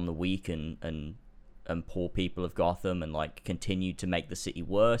preyed on the weak and poor people of Gotham and like continued to make the city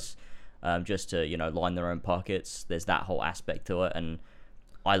worse just to line their own pockets? There's that whole aspect to it, and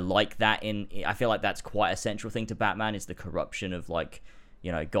I like that. I feel like that's quite a central thing to Batman, is the corruption of like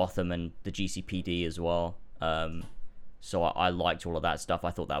Gotham and the GCPD as well. So I liked all of that stuff.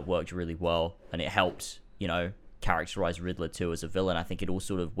 I thought that worked really well, and it helped characterize Riddler too as a villain. I think it all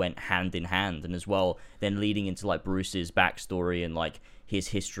sort of went hand in hand, and as well then leading into like Bruce's backstory and like his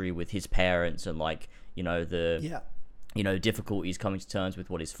history with his parents, and like the difficulties coming to terms with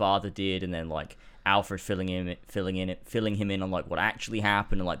what his father did, and then like Alfred filling him in on like what actually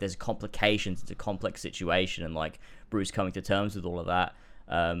happened, and like there's complications. It's a complex situation, and like Bruce coming to terms with all of that.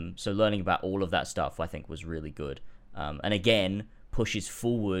 So learning about all of that stuff I think was really good, and again pushes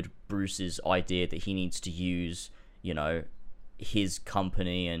forward Bruce's idea that he needs to use his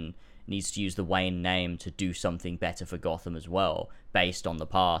company and needs to use the Wayne name to do something better for Gotham as well, based on the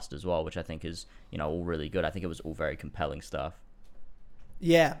past as well, which I think is all really good. I think it was all very compelling stuff.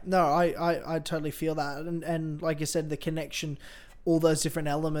 Yeah, no, I totally feel that, and like you said, the connection, all those different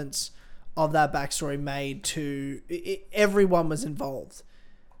elements of that backstory made to everyone was involved.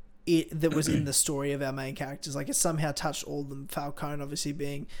 That was in the story of our main characters. Like it somehow touched all of them. Falcone obviously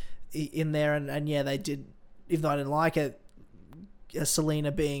being in there, and yeah, they did. Even though I didn't like it,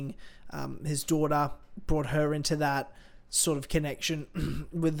 Selena being his daughter brought her into that sort of connection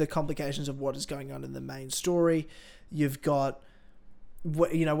with the complications of what is going on in the main story. You've got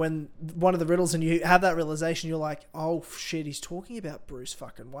when one of the riddles, and you have that realization, you're like, oh shit, he's talking about Bruce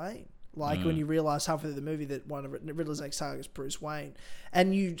fucking Wayne. Like when you realize halfway through the movie that one of Riddler's next target is Bruce Wayne,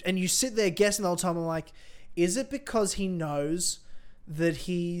 and you sit there guessing the whole time. I'm like, is it because he knows that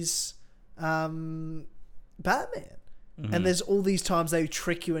he's Batman? And there's all these times they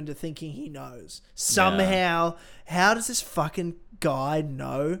trick you into thinking he knows somehow. How does this fucking guy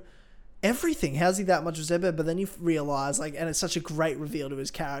know everything? How's he that much of a stepper? But then you realize, like, and it's such a great reveal to his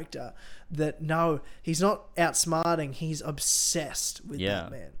character that no, he's not outsmarting. He's obsessed with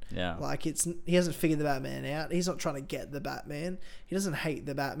Batman. Yeah, like he hasn't figured the Batman out. He's not trying to get the Batman. He doesn't hate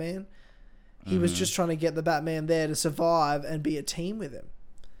the Batman. He was just trying to get the Batman there to survive and be a team with him.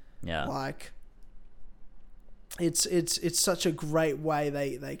 Yeah, like it's such a great way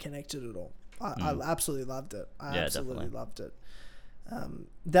they connected it all. I absolutely loved it. I absolutely definitely loved it.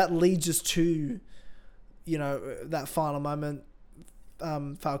 That leads us to, you know, that final moment.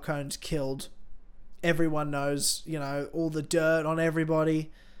 Falcone's killed. Everyone knows, you know, all the dirt on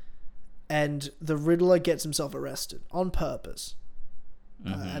everybody. And the Riddler gets himself arrested on purpose.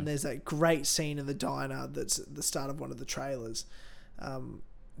 And there's that great scene in the diner that's at the start of one of the trailers,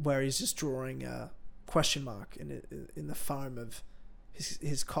 where he's just drawing a question mark in the foam of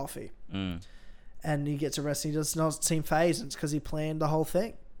his coffee. And he gets arrested. He does not seem phased, and it's because he planned the whole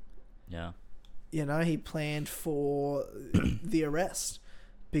thing. Yeah. You know, he planned for the arrest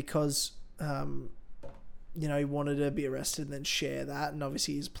because, you know, he wanted to be arrested and then share that. And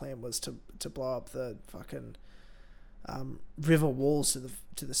obviously his plan was to blow up the fucking river walls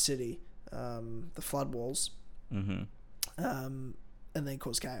to the city, the flood walls. And then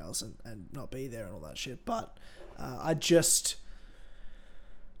cause chaos and not be there and all that shit. But I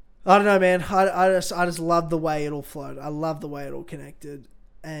don't know, man. I just love the way it all flowed. I love the way it all connected.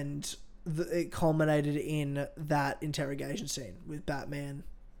 And it culminated in that interrogation scene with Batman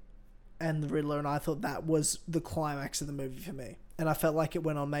and the Riddler, and I thought that was the climax of the movie for me. And I felt like it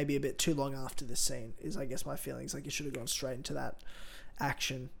went on maybe a bit too long after this scene, is I guess my feelings. Like, it should have gone straight into that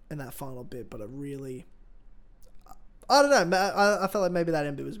action and that final bit, but it really... I don't know, I felt like maybe that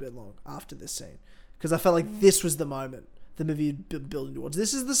end bit was a bit long after this scene, because I felt like this was the moment the movie had been building towards.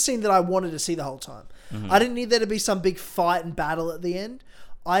 This is the scene that I wanted to see the whole time. I didn't need there to be some big fight and battle at the end.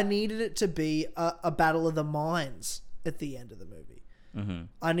 I needed it to be a battle of the minds at the end of the movie.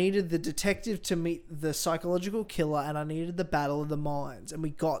 I needed the detective to meet the psychological killer, and I needed the battle of the minds, and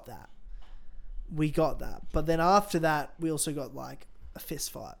we got that. But then after that, we also got like a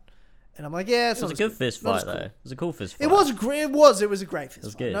fist fight, and I'm like, yeah, it was a good fist fight though. It was a cool fist fight. It was great. It was a great fist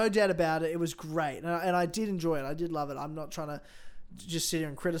fight. Good. No doubt about it. It was great, and I did enjoy it. I did love it. I'm not trying to just sit here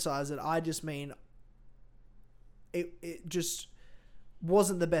and criticize it. I just mean it just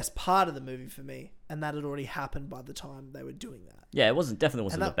wasn't the best part of the movie for me, and that had already happened by the time they were doing that. Yeah, it definitely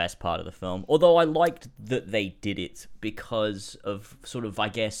wasn't the best part of the film. Although I liked that they did it because of sort of, I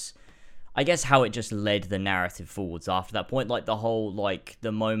guess how it just led the narrative forwards after that point. Like the whole, like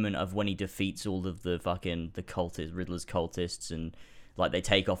the moment of when he defeats all of the Riddler's cultists, and like they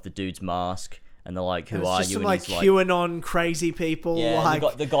take off the dude's mask. And they're like, "Who are you?" Some like QAnon crazy people. Yeah,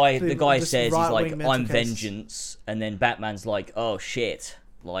 like the guy says he's like, "I'm vengeance," and then Batman's like, "Oh shit!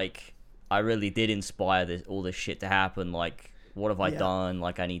 Like, I really did inspire all this shit to happen. Like, what have I done?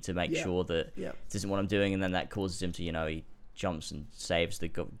 Like, I need to make sure that this isn't what I'm doing." And then that causes him to, you know, he jumps and saves the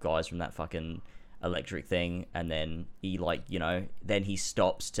guys from that fucking electric thing, and then he, like, you know, then he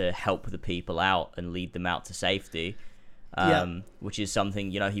stops to help the people out and lead them out to safety. Which is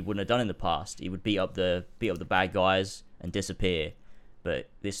something, you know, he wouldn't have done in the past. He would beat up the bad guys and disappear, but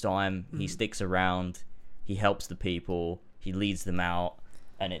this time he sticks around, he helps the people, he leads them out,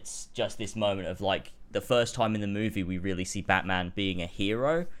 and it's just this moment of like the first time in the movie we really see Batman being a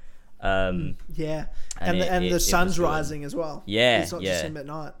hero. And the sun's rising as well. Yeah, it's not just him at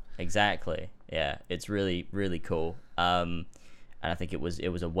night. Exactly. Yeah, it's really, really cool. And I think it was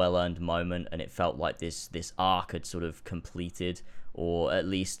a well-earned moment, and it felt like this arc had sort of completed, or at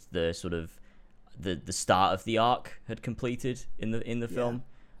least the sort of the start of the arc had completed in the film,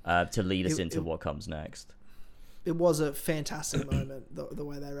 to lead us into what comes next. It was a fantastic moment, the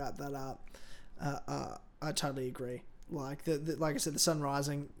way they wrapped that up. I totally agree. Like like I said, the sun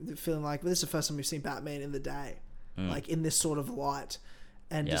rising, feeling like this is the first time we've seen Batman in the day, like in this sort of light,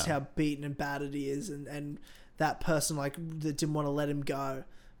 and just how beaten and battered he is, and that person like that didn't want to let him go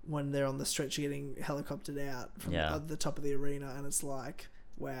when they're on the stretcher getting helicoptered out from the top of the arena, and it's like,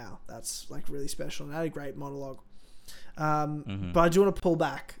 wow, that's like really special, and that had a great monologue. But I do want to pull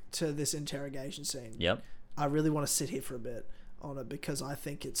back to this interrogation scene. I really want to sit here for a bit on it, because I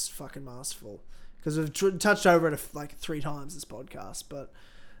think it's fucking masterful, because we've touched over it like 3 times this podcast, but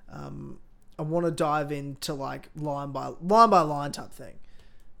I want to dive into like line by line type thing,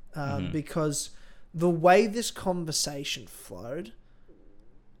 because the way this conversation flowed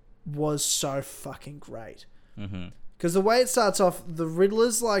was so fucking great. Because the way it starts off, the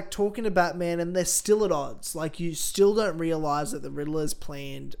Riddler's like talking to Batman, and they're still at odds. Like, you still don't realize that the Riddler's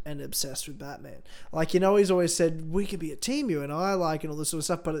planned and obsessed with Batman. Like, you know, he's always said, we could be a team, you and I, like, and all this sort of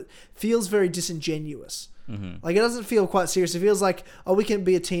stuff, but it feels very disingenuous. Like, it doesn't feel quite serious. It feels like, oh, we can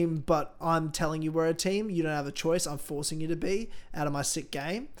be a team, but I'm telling you we're a team. You don't have a choice. I'm forcing you to be out of my sick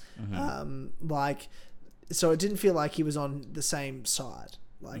game. Like, so it didn't feel like he was on the same side.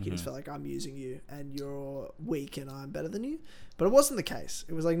 Like, he just felt like, I'm using you and you're weak and I'm better than you. But it wasn't the case.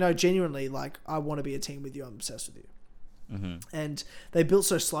 It was like, no, genuinely, like, I want to be a team with you. I'm obsessed with you. And they built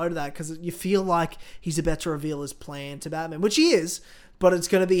so slow to that because you feel like he's about to reveal his plan to Batman, which he is, but it's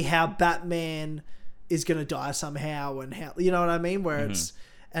going to be how Batman is going to die somehow and how, you know what I mean? Where it's,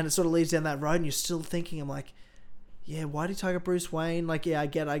 and it sort of leads down that road and you're still thinking, I'm like, yeah, why did he target Bruce Wayne? Like, yeah, I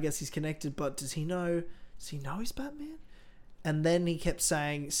guess he's connected, but does he know he's Batman? And then he kept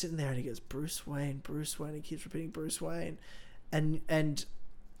saying, sitting there and he goes, Bruce Wayne, he keeps repeating Bruce Wayne. And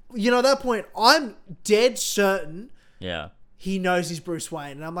you know, at that point, I'm dead certain he knows he's Bruce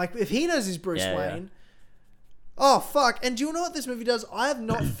Wayne. And I'm like, if he knows he's Bruce Wayne, oh, fuck. And do you know what this movie does? I have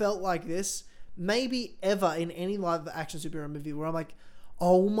not felt like this maybe ever in any live action superhero movie where I'm like,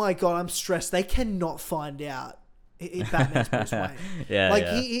 oh my God, I'm stressed. They cannot find out Batman's Bruce Wayne.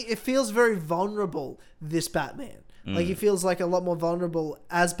 It feels very vulnerable, this Batman. Like, he feels like a lot more vulnerable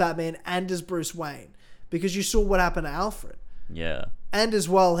as Batman and as Bruce Wayne because you saw what happened to Alfred. Yeah. And as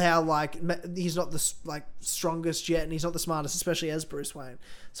well how, like, he's not the, like, strongest yet and he's not the smartest, especially as Bruce Wayne.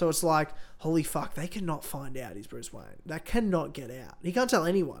 So it's like, holy fuck, they cannot find out he's Bruce Wayne. That cannot get out. He can't tell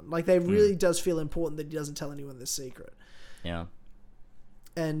anyone. Like, they really does feel important that he doesn't tell anyone this secret. Yeah.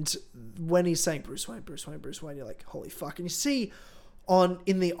 And when he's saying Bruce Wayne, you're like, holy fuck. And you see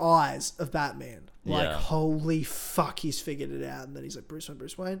in the eyes of Batman, like, holy fuck, he's figured it out. And then he's like,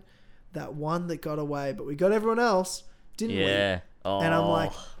 Bruce Wayne, that one that got away, but we got everyone else, didn't we? Yeah. Oh. And I'm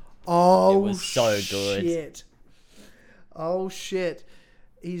like, oh, it was so good. Shit. Oh shit.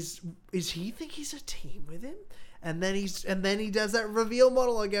 Is he think he's a team with him? And then he does that reveal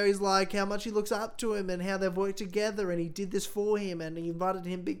monologue where he's like how much he looks up to him and how they've worked together and he did this for him and he invited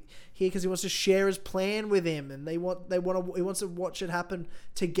him here because he wants to share his plan with him and he wants to watch it happen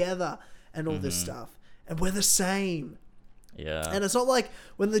together and all this stuff. And we're the same. Yeah. And it's not like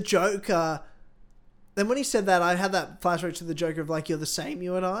when the Joker. Then when he said that, I had that flashback to the Joker of like, you're the same,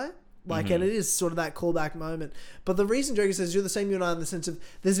 you and I. Like, and it is sort of that callback moment. But the reason Joker says you're the same, you and I, in the sense of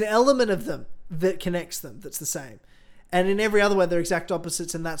there's an element of them that connects them that's the same. And in every other way, they're exact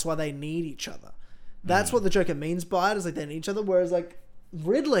opposites, and that's why they need each other. That's what the Joker means by it, is like they need each other. Whereas like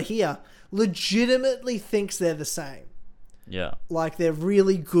Riddler here legitimately thinks they're the same. Yeah. Like they're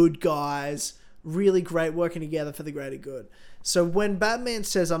really good guys, really great, working together for the greater good. So when Batman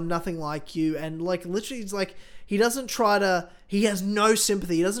says, I'm nothing like you, and like literally it's like, he has no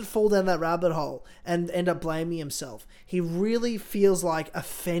sympathy. He doesn't fall down that rabbit hole and end up blaming himself. He really feels like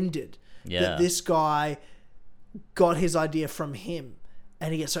offended that this guy got his idea from him.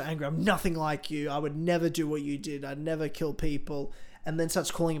 And he gets so angry. I'm nothing like you. I would never do what you did. I'd never kill people. And then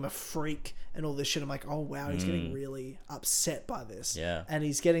starts calling him a freak and all this shit. I'm like, oh wow, he's getting really upset by this. Yeah. And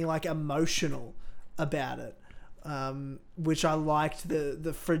he's getting like emotional about it. Which I liked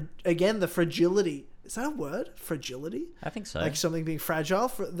the fragility. Is that a word? Fragility? I think so. Like something being fragile.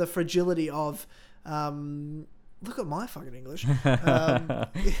 The fragility of look at my fucking English.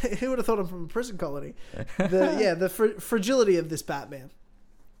 Who would have thought I'm from a prison colony? The fragility of this Batman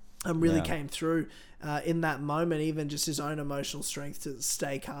really came through in that moment. Even just his own emotional strength to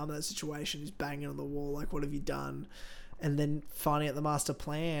stay calm in that situation. He's banging on the wall like, what have you done? And then finding out the master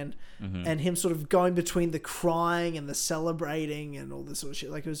plan and him sort of going between the crying and the celebrating and all this sort of shit.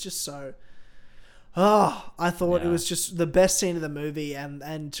 Like, it was just so... I thought it was just the best scene of the movie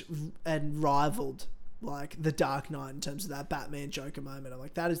and rivaled like The Dark Knight in terms of that Batman Joker moment. I'm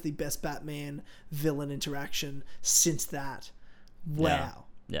like, that is the best Batman villain interaction since that. Wow.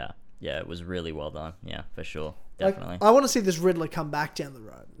 Yeah, it was really well done. Yeah, for sure. Definitely. Like, I want to see this Riddler come back down the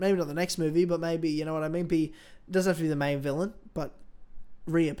road. Maybe not the next movie, but maybe, you know what I mean? Doesn't have to be the main villain, but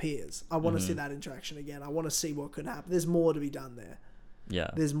reappears. I want to see that interaction again. I want to see what could happen. There's more to be done there. Yeah.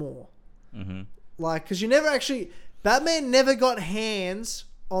 There's more. Like, because Batman never got hands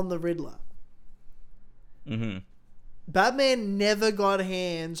on the Riddler. Batman never got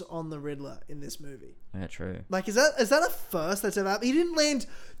hands on the Riddler in this movie. Yeah, true. Like, is that a first that's ever happened?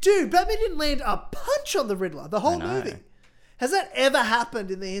 Batman didn't land a punch on the Riddler the whole movie. Has that ever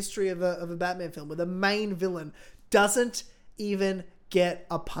happened in the history of a Batman film where the main villain doesn't even get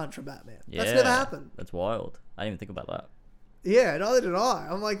a punch from Batman? Yeah, that's never happened. That's wild. I didn't even think about that. Yeah, neither did I.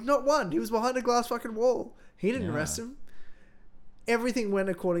 I'm like, not one. He was behind a glass fucking wall. He didn't arrest him. Everything went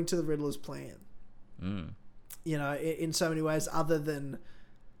according to the Riddler's plan. You know, in so many ways, other than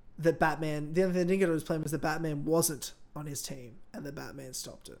that Batman... The only thing that didn't get on his plan was that Batman wasn't on his team and that Batman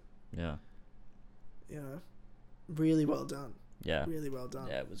stopped it. Yeah. You know, really well done. Yeah. Really well done.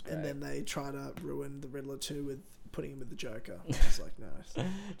 Yeah, it was great. And then they try to ruin the Riddler too with putting him with the Joker. It's like, no.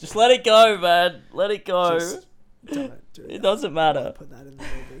 Just let it go, man. Let it go. Don't do it doesn't matter. Why put that in the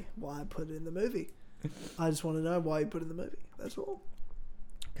movie? Why put it in the movie? I just want to know why you put it in the movie. That's all.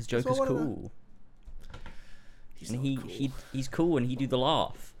 Because Joker's cool. and he's cool, and he do the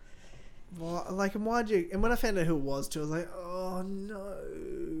laugh. Well, like, and why'd you? And when I found out who it was, too, I was like, oh no,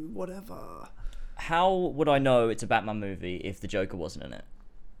 whatever. How would I know it's a Batman movie if the Joker wasn't in it?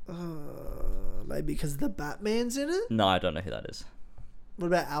 Maybe because the Batman's in it? No, I don't know who that is. What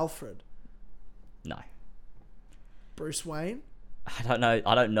about Alfred? No. Bruce Wayne? I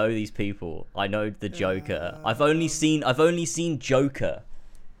don't know these people. I know the Joker. I've only seen Joker,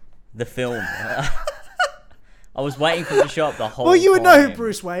 the film. I was waiting for him to show up the whole time. Well, you would know who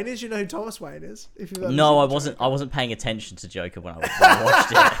Bruce Wayne is. You know who Thomas Wayne is. If you've No, I wasn't. I wasn't paying attention to Joker when I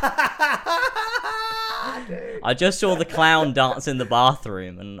watched it. I just saw the clown dance in the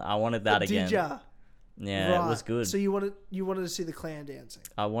bathroom, and I wanted that again. Did ya? Yeah, right. It was good. So you wanted to see the clown dancing?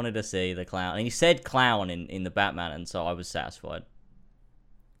 I wanted to see the clown, and he said clown in the Batman, and so I was satisfied.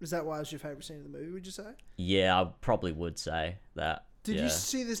 Is that why it was your favourite scene of the movie, would you say? Yeah, I probably would say that. Did you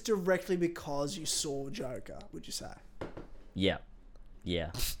see this directly because you saw Joker, would you say? Yeah.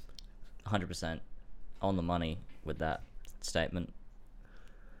 100% on the money with that statement.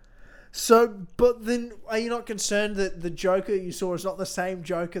 So, but then, are you not concerned that the Joker you saw is not the same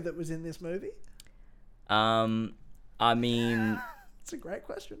Joker that was in this movie? I mean... It's a great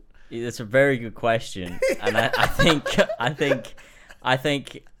question. It's a very good question. And I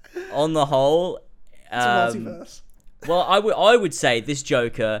think on the whole... It's a multiverse. Well, I would say this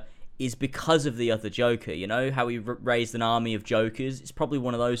Joker is because of the other Joker, you know? How he raised an army of Jokers. It's probably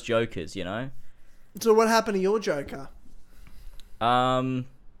one of those Jokers, you know? So what happened to your Joker?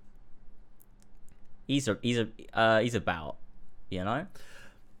 He's about, you know?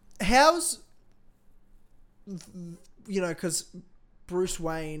 How's... You know, because Bruce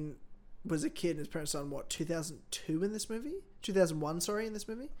Wayne was a kid and his parents died in, what, 2002 in this movie? 2001, sorry, in this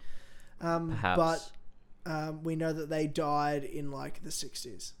movie? Perhaps. But we know that they died in, like, the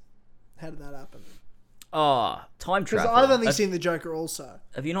 60s. How did that happen? Oh, time travel. Because I've only seen the Joker also.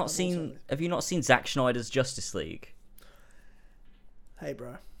 Have you not seen Zack Snyder's Justice League? Hey,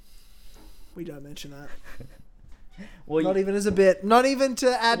 bro. We don't mention that. Well, not even as a bit. Not even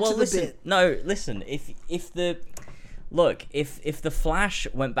to add to the bit. No, listen. If the Flash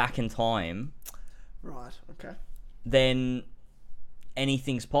went back in time, right? Okay. Then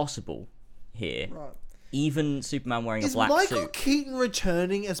anything's possible here. Right. Even Superman wearing a black suit. Is Michael Keaton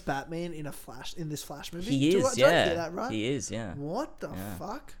returning as Batman in this Flash movie? He is. Did I hear that right? He is. Yeah. What the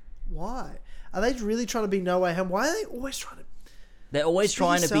fuck? Why are they really trying to be No Way Home? Why are they always trying to? They're always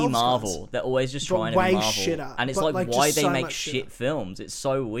trying to be Marvel. Guys. They're always just trying to be Marvel. Shitter. And it's like why they make shit films. It's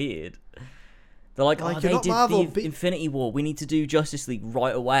so weird. They're like, oh, they did Marvel, the Infinity War. We need to do Justice League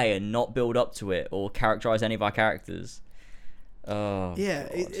right away and not build up to it or characterize any of our characters. Oh, yeah.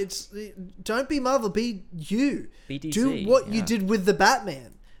 Don't be Marvel. Be you. Be DC. Do what you did with the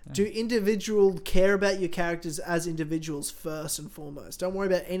Batman. Yeah. Do individual care about your characters as individuals first and foremost. Don't worry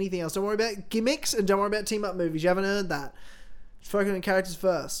about anything else. Don't worry about gimmicks and don't worry about team up movies. You haven't earned that. Focus on characters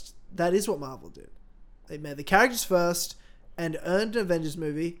first. That is what Marvel did. They made the characters first and earned an Avengers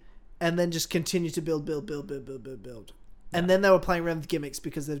movie and then just continued to build. And then they were playing around with gimmicks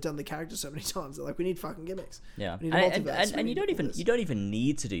because they've done the characters so many times. They're like, we need fucking gimmicks. Yeah. And you don't even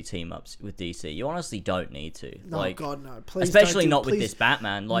need to do team ups with DC. You honestly don't need to. No, like, God, no. Please especially not with this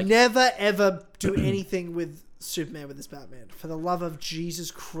Batman. Like, never ever do anything with Superman with this Batman. For the love of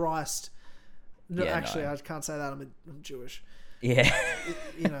Jesus Christ. No, actually, I can't say that. I'm Jewish. Yeah.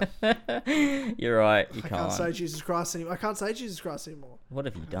 You know. You're right. I can't say Jesus Christ anymore. I can't say Jesus Christ anymore. What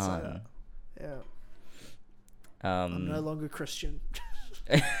have you done? Yeah. I'm no longer Christian.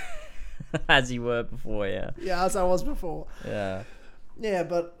 As you were before, yeah. Yeah, as I was before. Yeah. Yeah,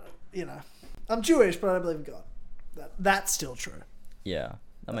 but, you know. I'm Jewish, but I don't believe in God. That's still true. Yeah.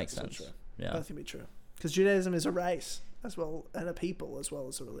 That makes sense. True. Yeah. Both can be true. Because Judaism is a race as well, and a people as well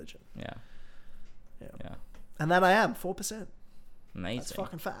as a religion. Yeah. And that I am, 4%. Amazing. That's a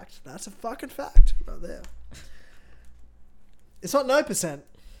fucking fact. That's a fucking fact right there. It's not no percent.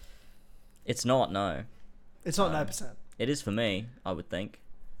 It's not, no. It's not no percent. It is for me, I would think.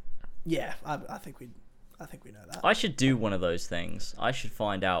 Yeah, I think we know that. I should do one of those things. I should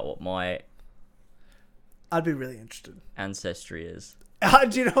find out what my I'd be really interested. Ancestry is.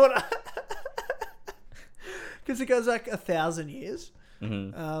 Do you know what? Because it goes like 1,000 years.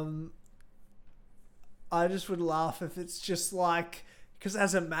 Mm-hmm. I just would laugh if it's just like, because it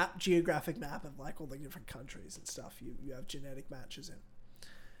has a geographic map of like all the different countries and stuff you have genetic matches in.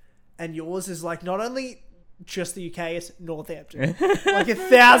 And yours is like not only just the UK, it's Northampton. Like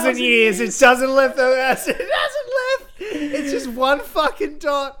 1,000 years, it doesn't lift the rest. It doesn't lift. It's just one fucking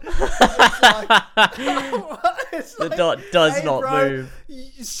dot. It's like, It's The like, dot does hey, not bro, move.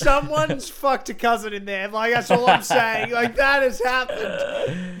 Someone's fucked a cousin in there. Like, that's all I'm saying. Like, that has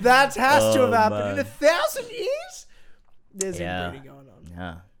happened. That has to have happened. man. In 1,000 years, there's inbreeding going on.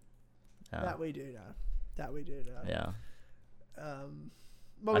 Yeah. That we do know. Yeah.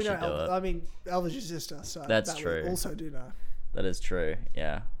 But I we know should do it. I mean, Elva's your sister, so That's that true. we also do know. That is true.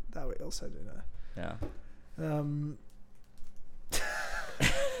 Yeah. That we also do know. Yeah.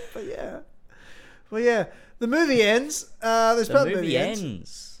 But yeah, the movie ends. The movie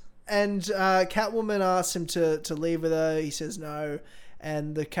ends. And Catwoman asks him to leave with her. He says no,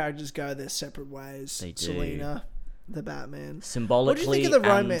 and the characters go their separate ways. They do. Selena, the Batman. Symbolically what do you think of the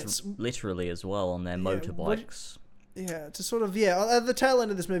romance? and literally as well on their motorbikes. To sort of at the tail end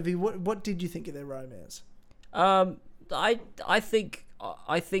of this movie, what did you think of their romance? I think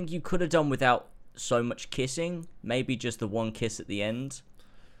you could have done without so much kissing. Maybe just the one kiss at the end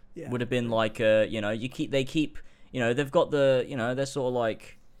would have been like they've got they're sort of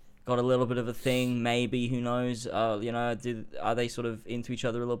like got a little bit of a thing. Maybe, who knows? Are they sort of into each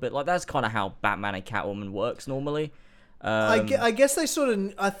other a little bit? Like, that's kind of how Batman and Catwoman works normally. I guess they sort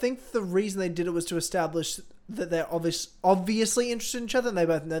of. I think the reason they did it was to establish that they're obviously interested in each other, and they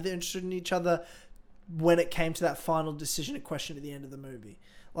both know they're interested in each other when it came to that final decision and question at the end of the movie.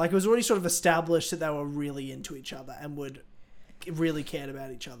 Like, it was already sort of established that they were really into each other and really cared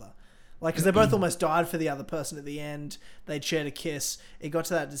about each other. Like, because they both almost died for the other person at the end. They'd shared a kiss. It got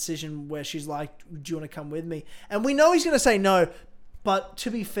to that decision where she's like, do you want to come with me? And we know he's going to say no, but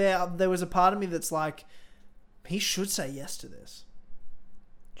to be fair, there was a part of me that's like, he should say yes to this.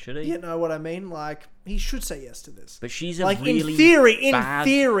 Should he? You know what I mean? Like, he should say yes to this. But she's in theory,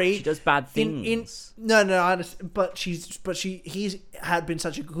 she does bad things. No, I understand, but he's had been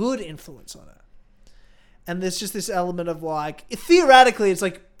such a good influence on her. And there's just this element of like, theoretically, it's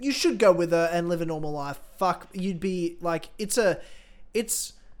like, you should go with her and live a normal life. Fuck, you'd be like, it's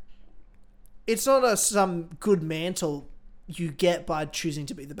not some good mantle you get by choosing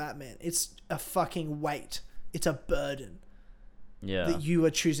to be the Batman. It's a fucking weight. It's a burden. Yeah. That you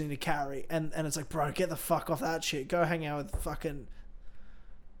are choosing to carry. And it's like, bro, get the fuck off that shit. Go hang out with fucking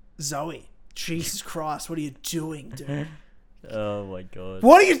Zoe. Jesus Christ, what are you doing, dude? Oh my god.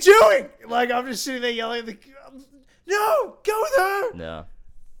 What are you doing? Like, I'm just sitting there yelling at no, go with her. Yeah.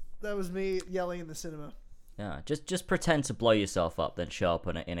 That was me yelling in the cinema. Yeah, just pretend to blow yourself up, then show up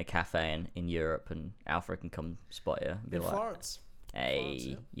in a cafe in Europe, and Alfred can come spot you. And be in like, Florence.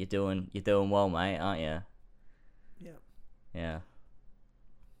 Hey, you're doing well, mate, aren't you? Yeah. Yeah.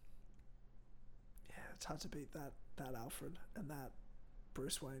 Yeah, it's hard to beat that Alfred and that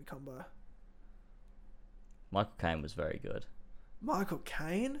Bruce Wayne combo. Michael Caine was very good. Michael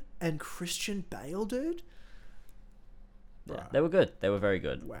Caine and Christian Bale, dude. Yeah, they were good. They were very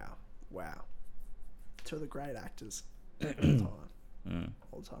good. Wow. Two of the great actors all time.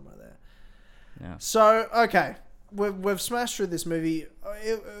 All the time right there. Yeah. So, okay. We've smashed through this movie.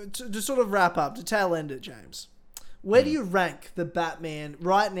 To sort of wrap up, to tail end it, James. Where do you rank the Batman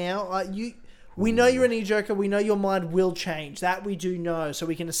right now? We know you're a knee-jerker. We know your mind will change. That we do know. So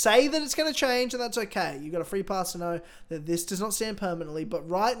we can say that it's going to change, and that's okay. You've got a free pass to know that this does not stand permanently. But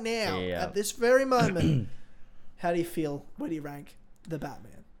right now, at this very moment, how do you feel? Where do you rank the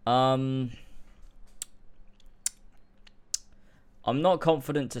Batman? I'm not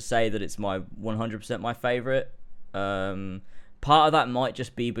confident to say that it's my 100% my favorite. Part of that might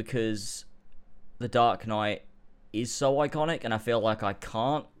just be because The Dark Knight is so iconic, and I feel like I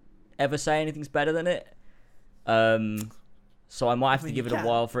can't ever say anything's better than it. So I might have to give it a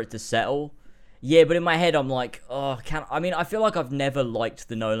while for it to settle. Yeah, but in my head I'm like, I feel like I've never liked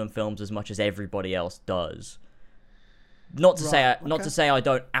the Nolan films as much as everybody else does. Not to say I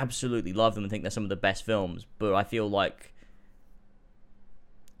don't absolutely love them and think they're some of the best films, but I feel like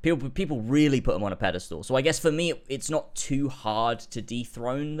people really put them on a pedestal. So I guess for me it's not too hard to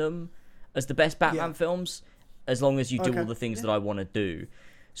dethrone them as the best Batman films, as long as you do all the things that I want to do.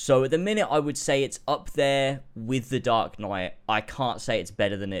 So at the minute, I would say it's up there with The Dark Knight. I can't say it's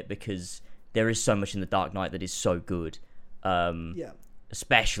better than it because there is so much in The Dark Knight that is so good.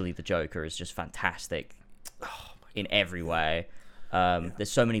 Especially the Joker is just fantastic in every way.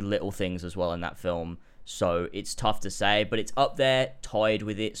 There's so many little things as well in that film. So it's tough to say, but it's up there, tied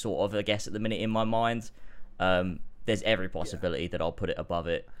with it, sort of, I guess, at the minute in my mind. There's every possibility that I'll put it above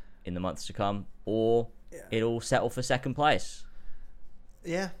it in the months to come, or it'll settle for second place.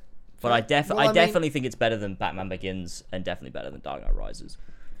 Yeah. But I definitely think it's better than Batman Begins and definitely better than Dark Knight Rises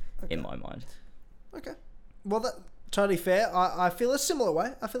in my mind. Okay. Well, that's totally fair. I feel a similar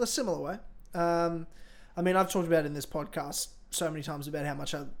way. I mean, I've talked about it in this podcast so many times about how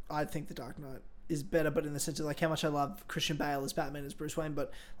much I think The Dark Knight is better, but in the sense of like how much I love Christian Bale as Batman as Bruce Wayne,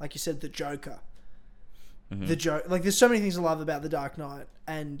 but like you said, the Joker. Mm-hmm. The Joker, like there's so many things I love about The Dark Knight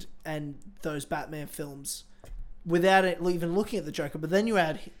and those Batman films without it even looking at the Joker. But then you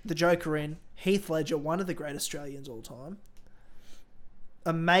add the Joker in, Heath Ledger, one of the great Australians all time.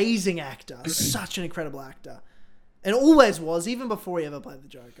 Amazing actor, such an incredible actor. And always was, even before he ever played the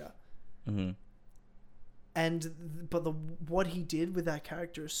Joker. Mm-hmm. But what he did with that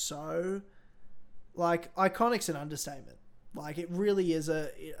character is so, like, iconic's an understatement. Like, it really is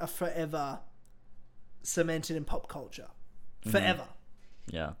a forever cemented in pop culture. Forever.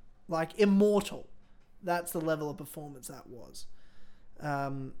 Mm-hmm. Yeah. Like, immortal. That's the level of performance that was.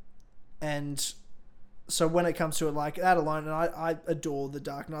 And so when it comes to it, like, that alone, and I adore The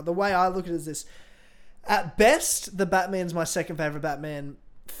Dark Knight. The way I look at it is this. At best, The Batman's my second favorite Batman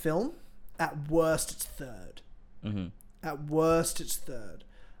film. At worst, it's third. Mm-hmm. At worst, it's third.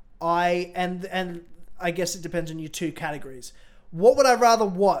 And I guess it depends on your two categories. What would I rather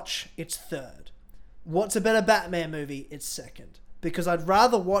watch? It's third. What's a better Batman movie? It's second. Because I'd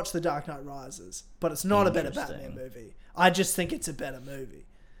rather watch The Dark Knight Rises, but it's not a better Batman movie. I just think it's a better movie.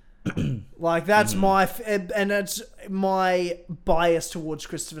 Like, that's and that's my bias towards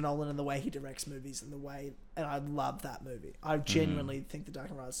Christopher Nolan and the way he directs movies and I love that movie. I genuinely think The Dark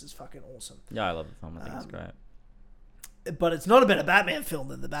Knight Rises is fucking awesome. Yeah, I love the film. I think it's great. But it's not a better Batman film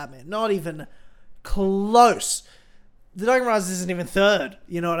than The Batman. Not even close. The Dark Knight Rises isn't even third.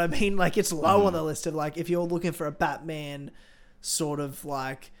 You know what I mean? Like, it's low on the list of, like, if you're looking for a Batman sort of,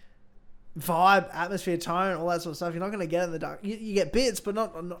 like, vibe, atmosphere, tone, all that sort of stuff, you're not going to get in The Dark. You get bits, but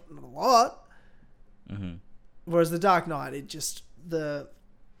not a lot. Mm-hmm. Whereas The Dark Knight, it just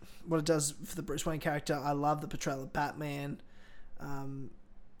what it does for the Bruce Wayne character. I love the portrayal of Batman.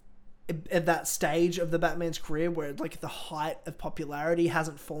 At that stage of the Batman's career, where like the height of popularity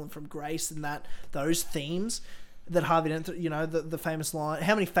hasn't fallen from grace, and that those themes that Harvey Dent, the famous line.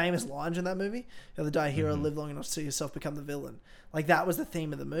 How many famous lines in that movie? The other day, hero, live long enough to see yourself become the villain. Like, that was the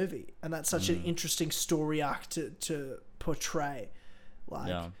theme of the movie, and that's such an interesting story arc to portray,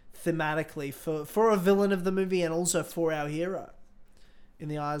 like thematically for a villain of the movie, and also for our hero, in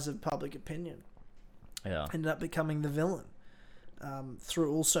the eyes of public opinion. Yeah, ended up becoming the villain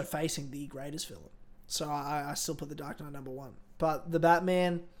through also facing the greatest villain. So I still put The Dark Knight number one, but the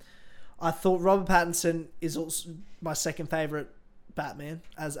Batman. I thought Robert Pattinson is also my second favorite Batman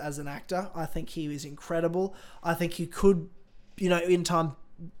as an actor. I think he is incredible. I think he could, in time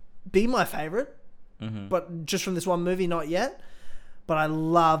be my favorite, but just from this one movie, not yet. But I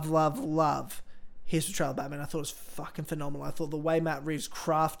love his portrayal of Batman. I thought it was fucking phenomenal. I thought the way Matt Reeves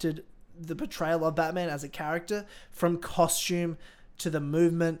crafted the portrayal of Batman as a character, from costume to the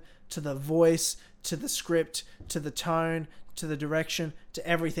movement to the voice to the script to the tone to the direction to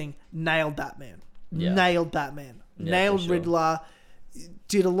everything, nailed Batman. Yeah. Nailed Batman. Yeah, nailed Riddler.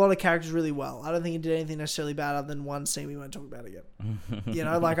 Did a lot of characters really well. I don't think he did anything necessarily bad other than one scene we won't talk about again.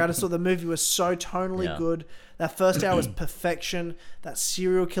 Like, I just thought the movie was so tonally good. That first hour was perfection. That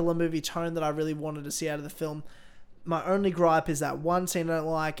serial killer movie tone that I really wanted to see out of the film. My only gripe is that one scene I don't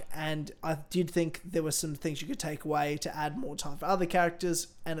like, and I did think there were some things you could take away to add more time for other characters,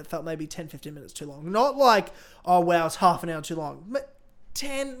 and it felt maybe 10-15 minutes too long. Not like, oh wow, it's half an hour too long, but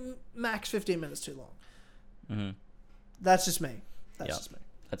 10, max 15 minutes too long. Mm-hmm. That's just me. Just me.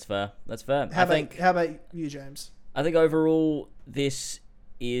 That's fair. How about you, James? I think overall, this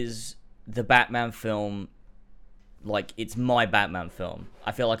is the Batman film. Like, it's my Batman film.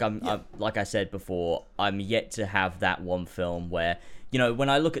 I feel like I'm like I said before, I'm yet to have that one film where, when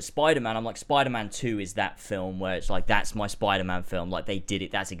I look at Spider-Man, I'm like, Spider-Man 2 is that film where it's like, that's my Spider-Man film. Like, they did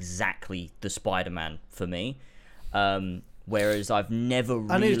it. That's exactly the Spider-Man for me. Whereas I've never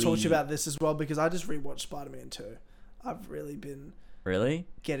really... I need to talk to you about this as well, because I just rewatched Spider-Man 2. I've really been... Really?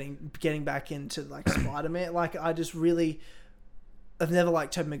 Getting back into, like, Spider-Man. Like, I just really... I've never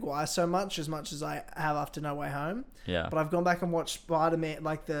liked Tobey Maguire so much as I have after No Way Home. Yeah. But I've gone back and watched Spider-Man,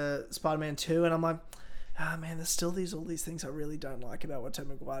 like the Spider-Man 2, and I'm like, man, there's still all these things I really don't like about what Tobey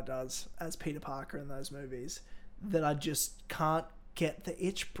Maguire does as Peter Parker in those movies that I just can't get the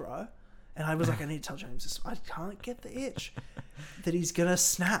itch, bro. And I was like, I need to tell James this. I can't get the itch that he's gonna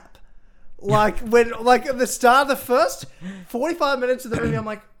snap. Like, at the start of the first 45 minutes of the movie, I'm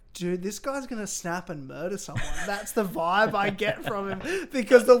like, dude, this guy's going to snap and murder someone. That's the vibe I get from him,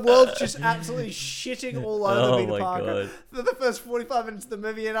 because the world's just absolutely shitting all over Peter Parker for the first 45 minutes of the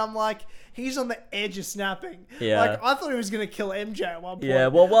movie, and I'm like, he's on the edge of snapping. Yeah. Like, I thought he was going to kill MJ at one point. Yeah,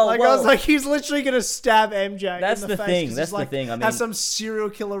 well, I was like, he's literally going to stab MJ that's in the face. Thing. That's the thing. I mean, has some serial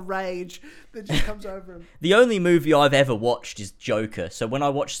killer rage that just comes over him. The only movie I've ever watched is Joker. So when I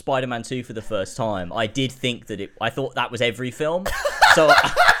watched Spider-Man 2 for the first time, I did think that I thought that was every film. So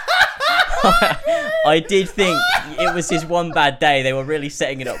I did think it was his one bad day. They were really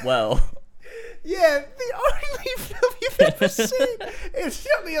setting it up well. Yeah, the only film you've ever seen. It's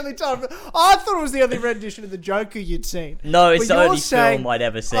not the only time. I thought it was the only rendition of the Joker you'd seen. No, it's the only film I'd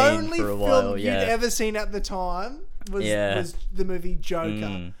ever seen for a while. Only film you'd ever seen at the time was the movie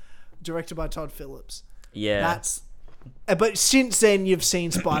Joker, directed by Todd Phillips. Yeah. But since then, you've seen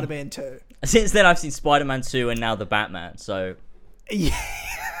Spider-Man 2. Since then, I've seen Spider-Man 2 and now the Batman. So, yeah.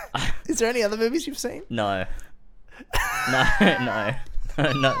 Is there any other movies you've seen? No. No.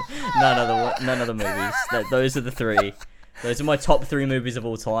 None of the movies. Those are the three. Those are my top 3 movies of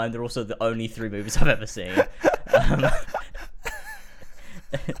all time. They're also the only 3 movies I've ever seen.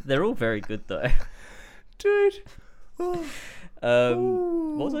 They're all very good though. Dude. What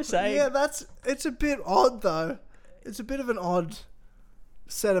was I saying? Yeah, it's a bit odd though. It's a bit of an odd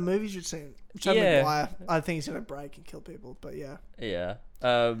set of movies you've seen. Which why I think he's gonna break and kill people. But yeah. Yeah.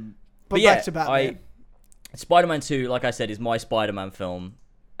 But back to Batman. Spider-Man 2, like I said, is my Spider-Man film,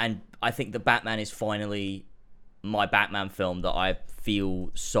 and I think the Batman is finally my Batman film that I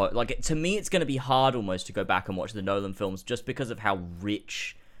feel so... Like, to me, it's going to be hard almost to go back and watch the Nolan films just because of how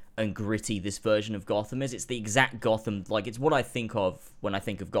rich and gritty this version of Gotham is. It's the exact Gotham... Like, it's what I think of when I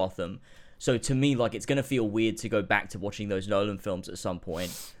think of Gotham. So to me, like, it's going to feel weird to go back to watching those Nolan films at some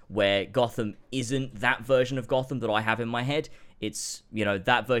point where Gotham isn't that version of Gotham that I have in my head. It's,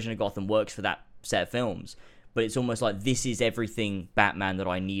 that version of Gotham works for that set of films, but it's almost like this is everything Batman that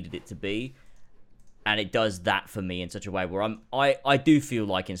I needed it to be, and it does that for me in such a way where I do feel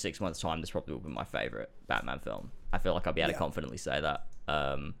like in 6 months' time this probably will be my favorite Batman film. I feel like I'll be able to confidently say that.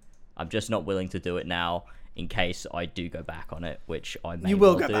 I'm just not willing to do it now in case I do go back on it, which I may well do. You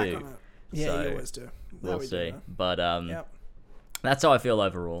will go back on it. Yeah, so, you always do. We'll see. But that's how I feel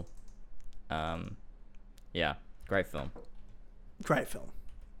overall. Yeah, great film. Great film.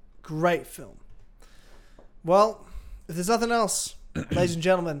 Well, if there's nothing else, ladies and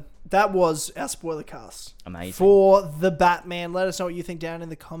gentlemen, that was our spoiler cast. Amazing. For the Batman. Let us know what you think down in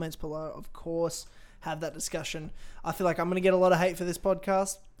the comments below. Of course, have that discussion. I feel like I'm going to get a lot of hate for this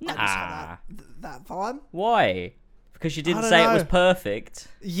podcast. Nah. I just have that vibe. Why? Because you didn't say it was perfect.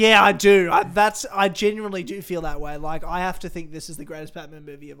 Yeah, I do. I genuinely do feel that way. Like, I have to think this is the greatest Batman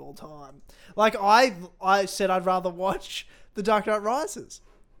movie of all time. Like, I said I'd rather watch The Dark Knight Rises.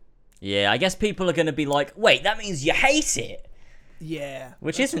 Yeah, I guess people are going to be like, wait, that means you hate it. Yeah.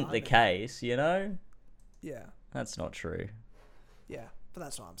 Which isn't the case, Yeah. That's not true. Yeah, but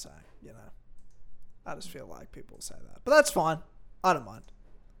that's what I'm saying, I just feel like people say that. But that's fine. I don't mind.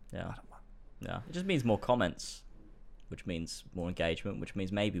 Yeah. I don't mind. Yeah. It just means more comments, which means more engagement, which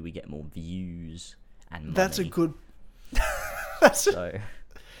means maybe we get more views and money. That's a good... That's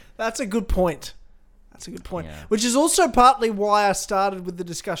a good point. That's a good point. Yeah. Which is also partly why I started with the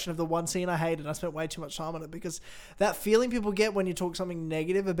discussion of the one scene I hated. I spent way too much time on it because that feeling people get when you talk something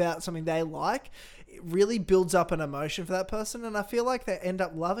negative about something they like, it really builds up an emotion for that person. And I feel like they end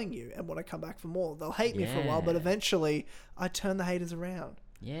up loving you and want to come back for more. They'll hate me for a while, but eventually I turn the haters around.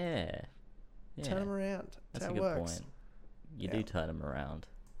 Yeah. Turn them around. That's a good point. You do turn them around.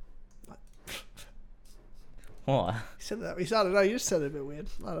 What? You said that. I don't know. You just said it a bit weird.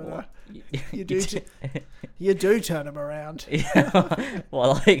 I don't know. You do. You do turn them around. Yeah.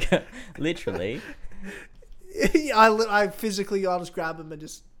 Well, like literally. I physically, I'll just grab them and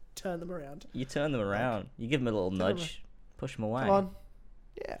just turn them around. You turn them around. You give them a little nudge, push them away. Come on.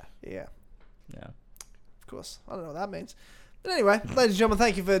 Yeah. Of course. I don't know what that means. But anyway, ladies and gentlemen,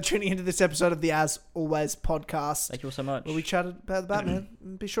 thank you for tuning into this episode of the As Always podcast. Thank you all so much. Where we chatted about the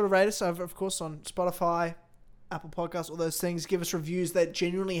Batman. Be sure to rate us over, of course, on Spotify, Apple Podcasts, all those things. Give us reviews. That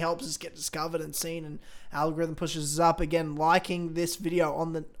genuinely helps us get discovered and seen, and algorithm pushes us up. Again, liking this video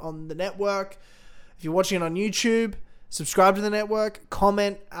on the network. If you're watching it on YouTube, subscribe to the network,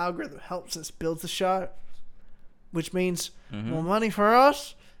 comment. Algorithm helps us build the show, which means more money for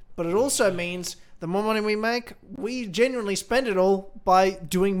us, but it also means the more money we make, we genuinely spend it all by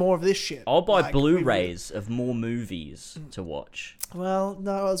doing more of this shit. I'll buy Blu-rays of more movies to watch. Well,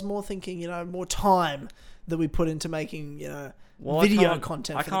 no, I was more thinking, more time that we put into making, video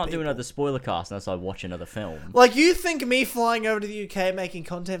content. I can't do another spoiler cast unless I watch another film. Like, you think me flying over to the UK making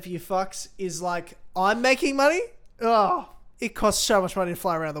content for you fucks is like I'm making money? Oh, it costs so much money to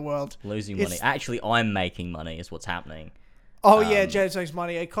fly around the world. Losing money. Actually, I'm making money is what's happening. Oh yeah, James makes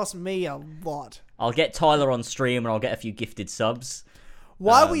money. It costs me a lot. I'll get Tyler on stream and I'll get a few gifted subs.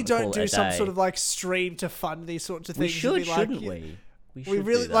 Why we don't do some sort of like stream to fund these sorts of things? We should, shouldn't we? We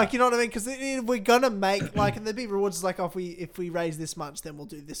really like, you know what I mean? Because we're gonna make like, and there'd be rewards like, oh, if we raise this much, then we'll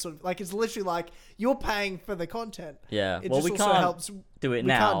do this sort of like. It's literally like you're paying for the content. Yeah, it well, just we also can't helps. do it we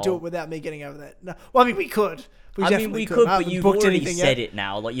now. We can't do it without me getting over that. No, well, I mean, we could. We could, but you've already said it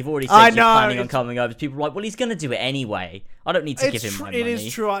now. Like, you've already said you're planning on coming over. People are like, well, he's going to do it anyway. I don't need to give him my money. It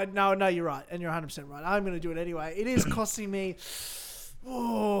is true. No, you're right. And you're 100% right. I'm going to do it anyway. It is costing me...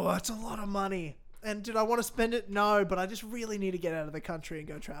 Oh, that's a lot of money. And did I want to spend it? No, but I just really need to get out of the country and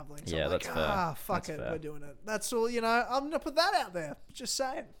go traveling. So yeah, I'm like, that's fair. Fuck that's it. fair. We're doing it. That's all, you know. I'm going to put that out there. Just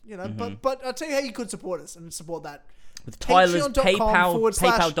saying, you know. But I'll tell you how you could support us and support that. With Tyler's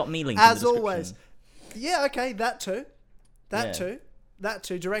PayPal.me link as always. Yeah, okay, that too. That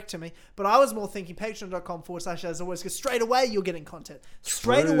too, direct to me. But I was more thinking patreon.com/as always, because straight away you're getting content.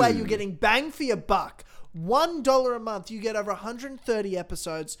 Straight away you're getting bang for your buck. $1 a month, you get over 130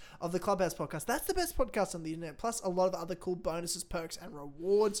 episodes of the Clubhouse podcast. That's the best podcast on the internet, plus a lot of other cool bonuses, perks, and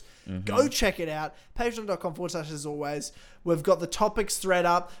rewards. Go check it out. Patreon.com/as always. We've got the topics thread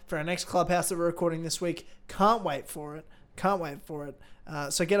up for our next Clubhouse that we're recording this week. Can't wait for it.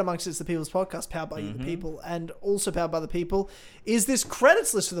 So get amongst it. It's the People's Podcast, powered by you, the people, and also powered by the people is this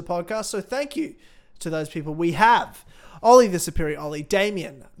credits list for the podcast. So thank you to those people. We have Ollie the Superior Ollie,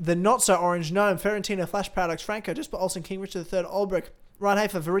 Damien, the Not So Orange Gnome, Ferentino, Flash Paradox, Franco, Jasper Olsen, King Richard III, Olbrich, Ryan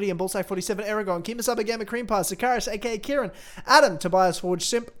Hafer, Viridian, Bullseye 47, Aragon, Kimasaba, Gamma, Cream Pie, Sakaris, aka Kieran, Adam, Tobias Forge,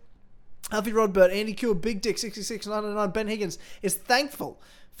 Simp, Alfie Rodbert, Andy Cure, Big Dick 6699, Ben Higgins is thankful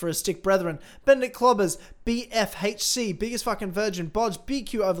for his stick brethren, Benedict Clobbers, BFHC, Biggest Fucking Virgin, Bodge,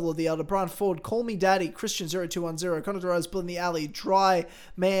 BQ Overlord, The Elder, Brian Ford, Call Me Daddy, Christian 0210, Conor Rose, Bill in the Alley, Dry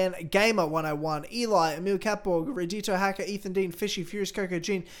Man, Gamer 101, Eli, Emil Catborg, Redito Hacker, Ethan Dean, Fishy, Furious Coco,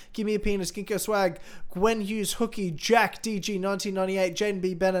 Gene, Give Me a Penis, Ginkgo Swag, Gwen Hughes, Hooky, Jack, DG 1998, Jaden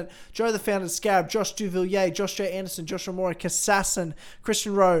B. Bennett, Joe the Founded Scarab, Josh Duvillier, Josh J. Anderson, Josh Ramora, Kassassin,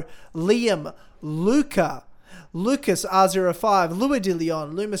 Christian Rowe, Liam, Luca, Lucas R05, Louis De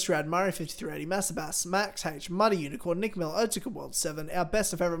Leon, Loomis Rad, Murray 5380, Massabas, Max H, Muddy Unicorn, Nick Mill, Otika World 7, our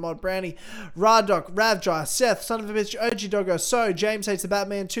best of favorite mod, Brandy, Radok, Ravjai, Seth, Son of a Bitch, OG Doggo, So, James hates the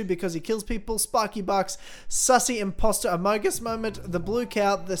Batman too because he kills people, Sparky Bucks, Sussy Imposter, Amogus Moment, The Blue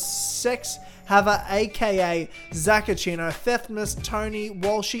Cow, The Sex Haver, aka Zacchino, Theftmas, Tony,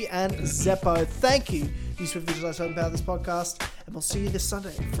 Walshy, and Zeppo. Thank you, Swift Visualize Home Power this podcast, and we'll see you this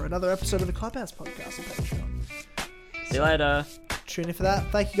Sunday for another episode of the Clubhouse Podcast on Patreon. See you later. Tune in for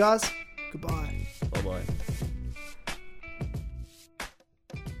that. Thank you guys. Goodbye. Bye-bye.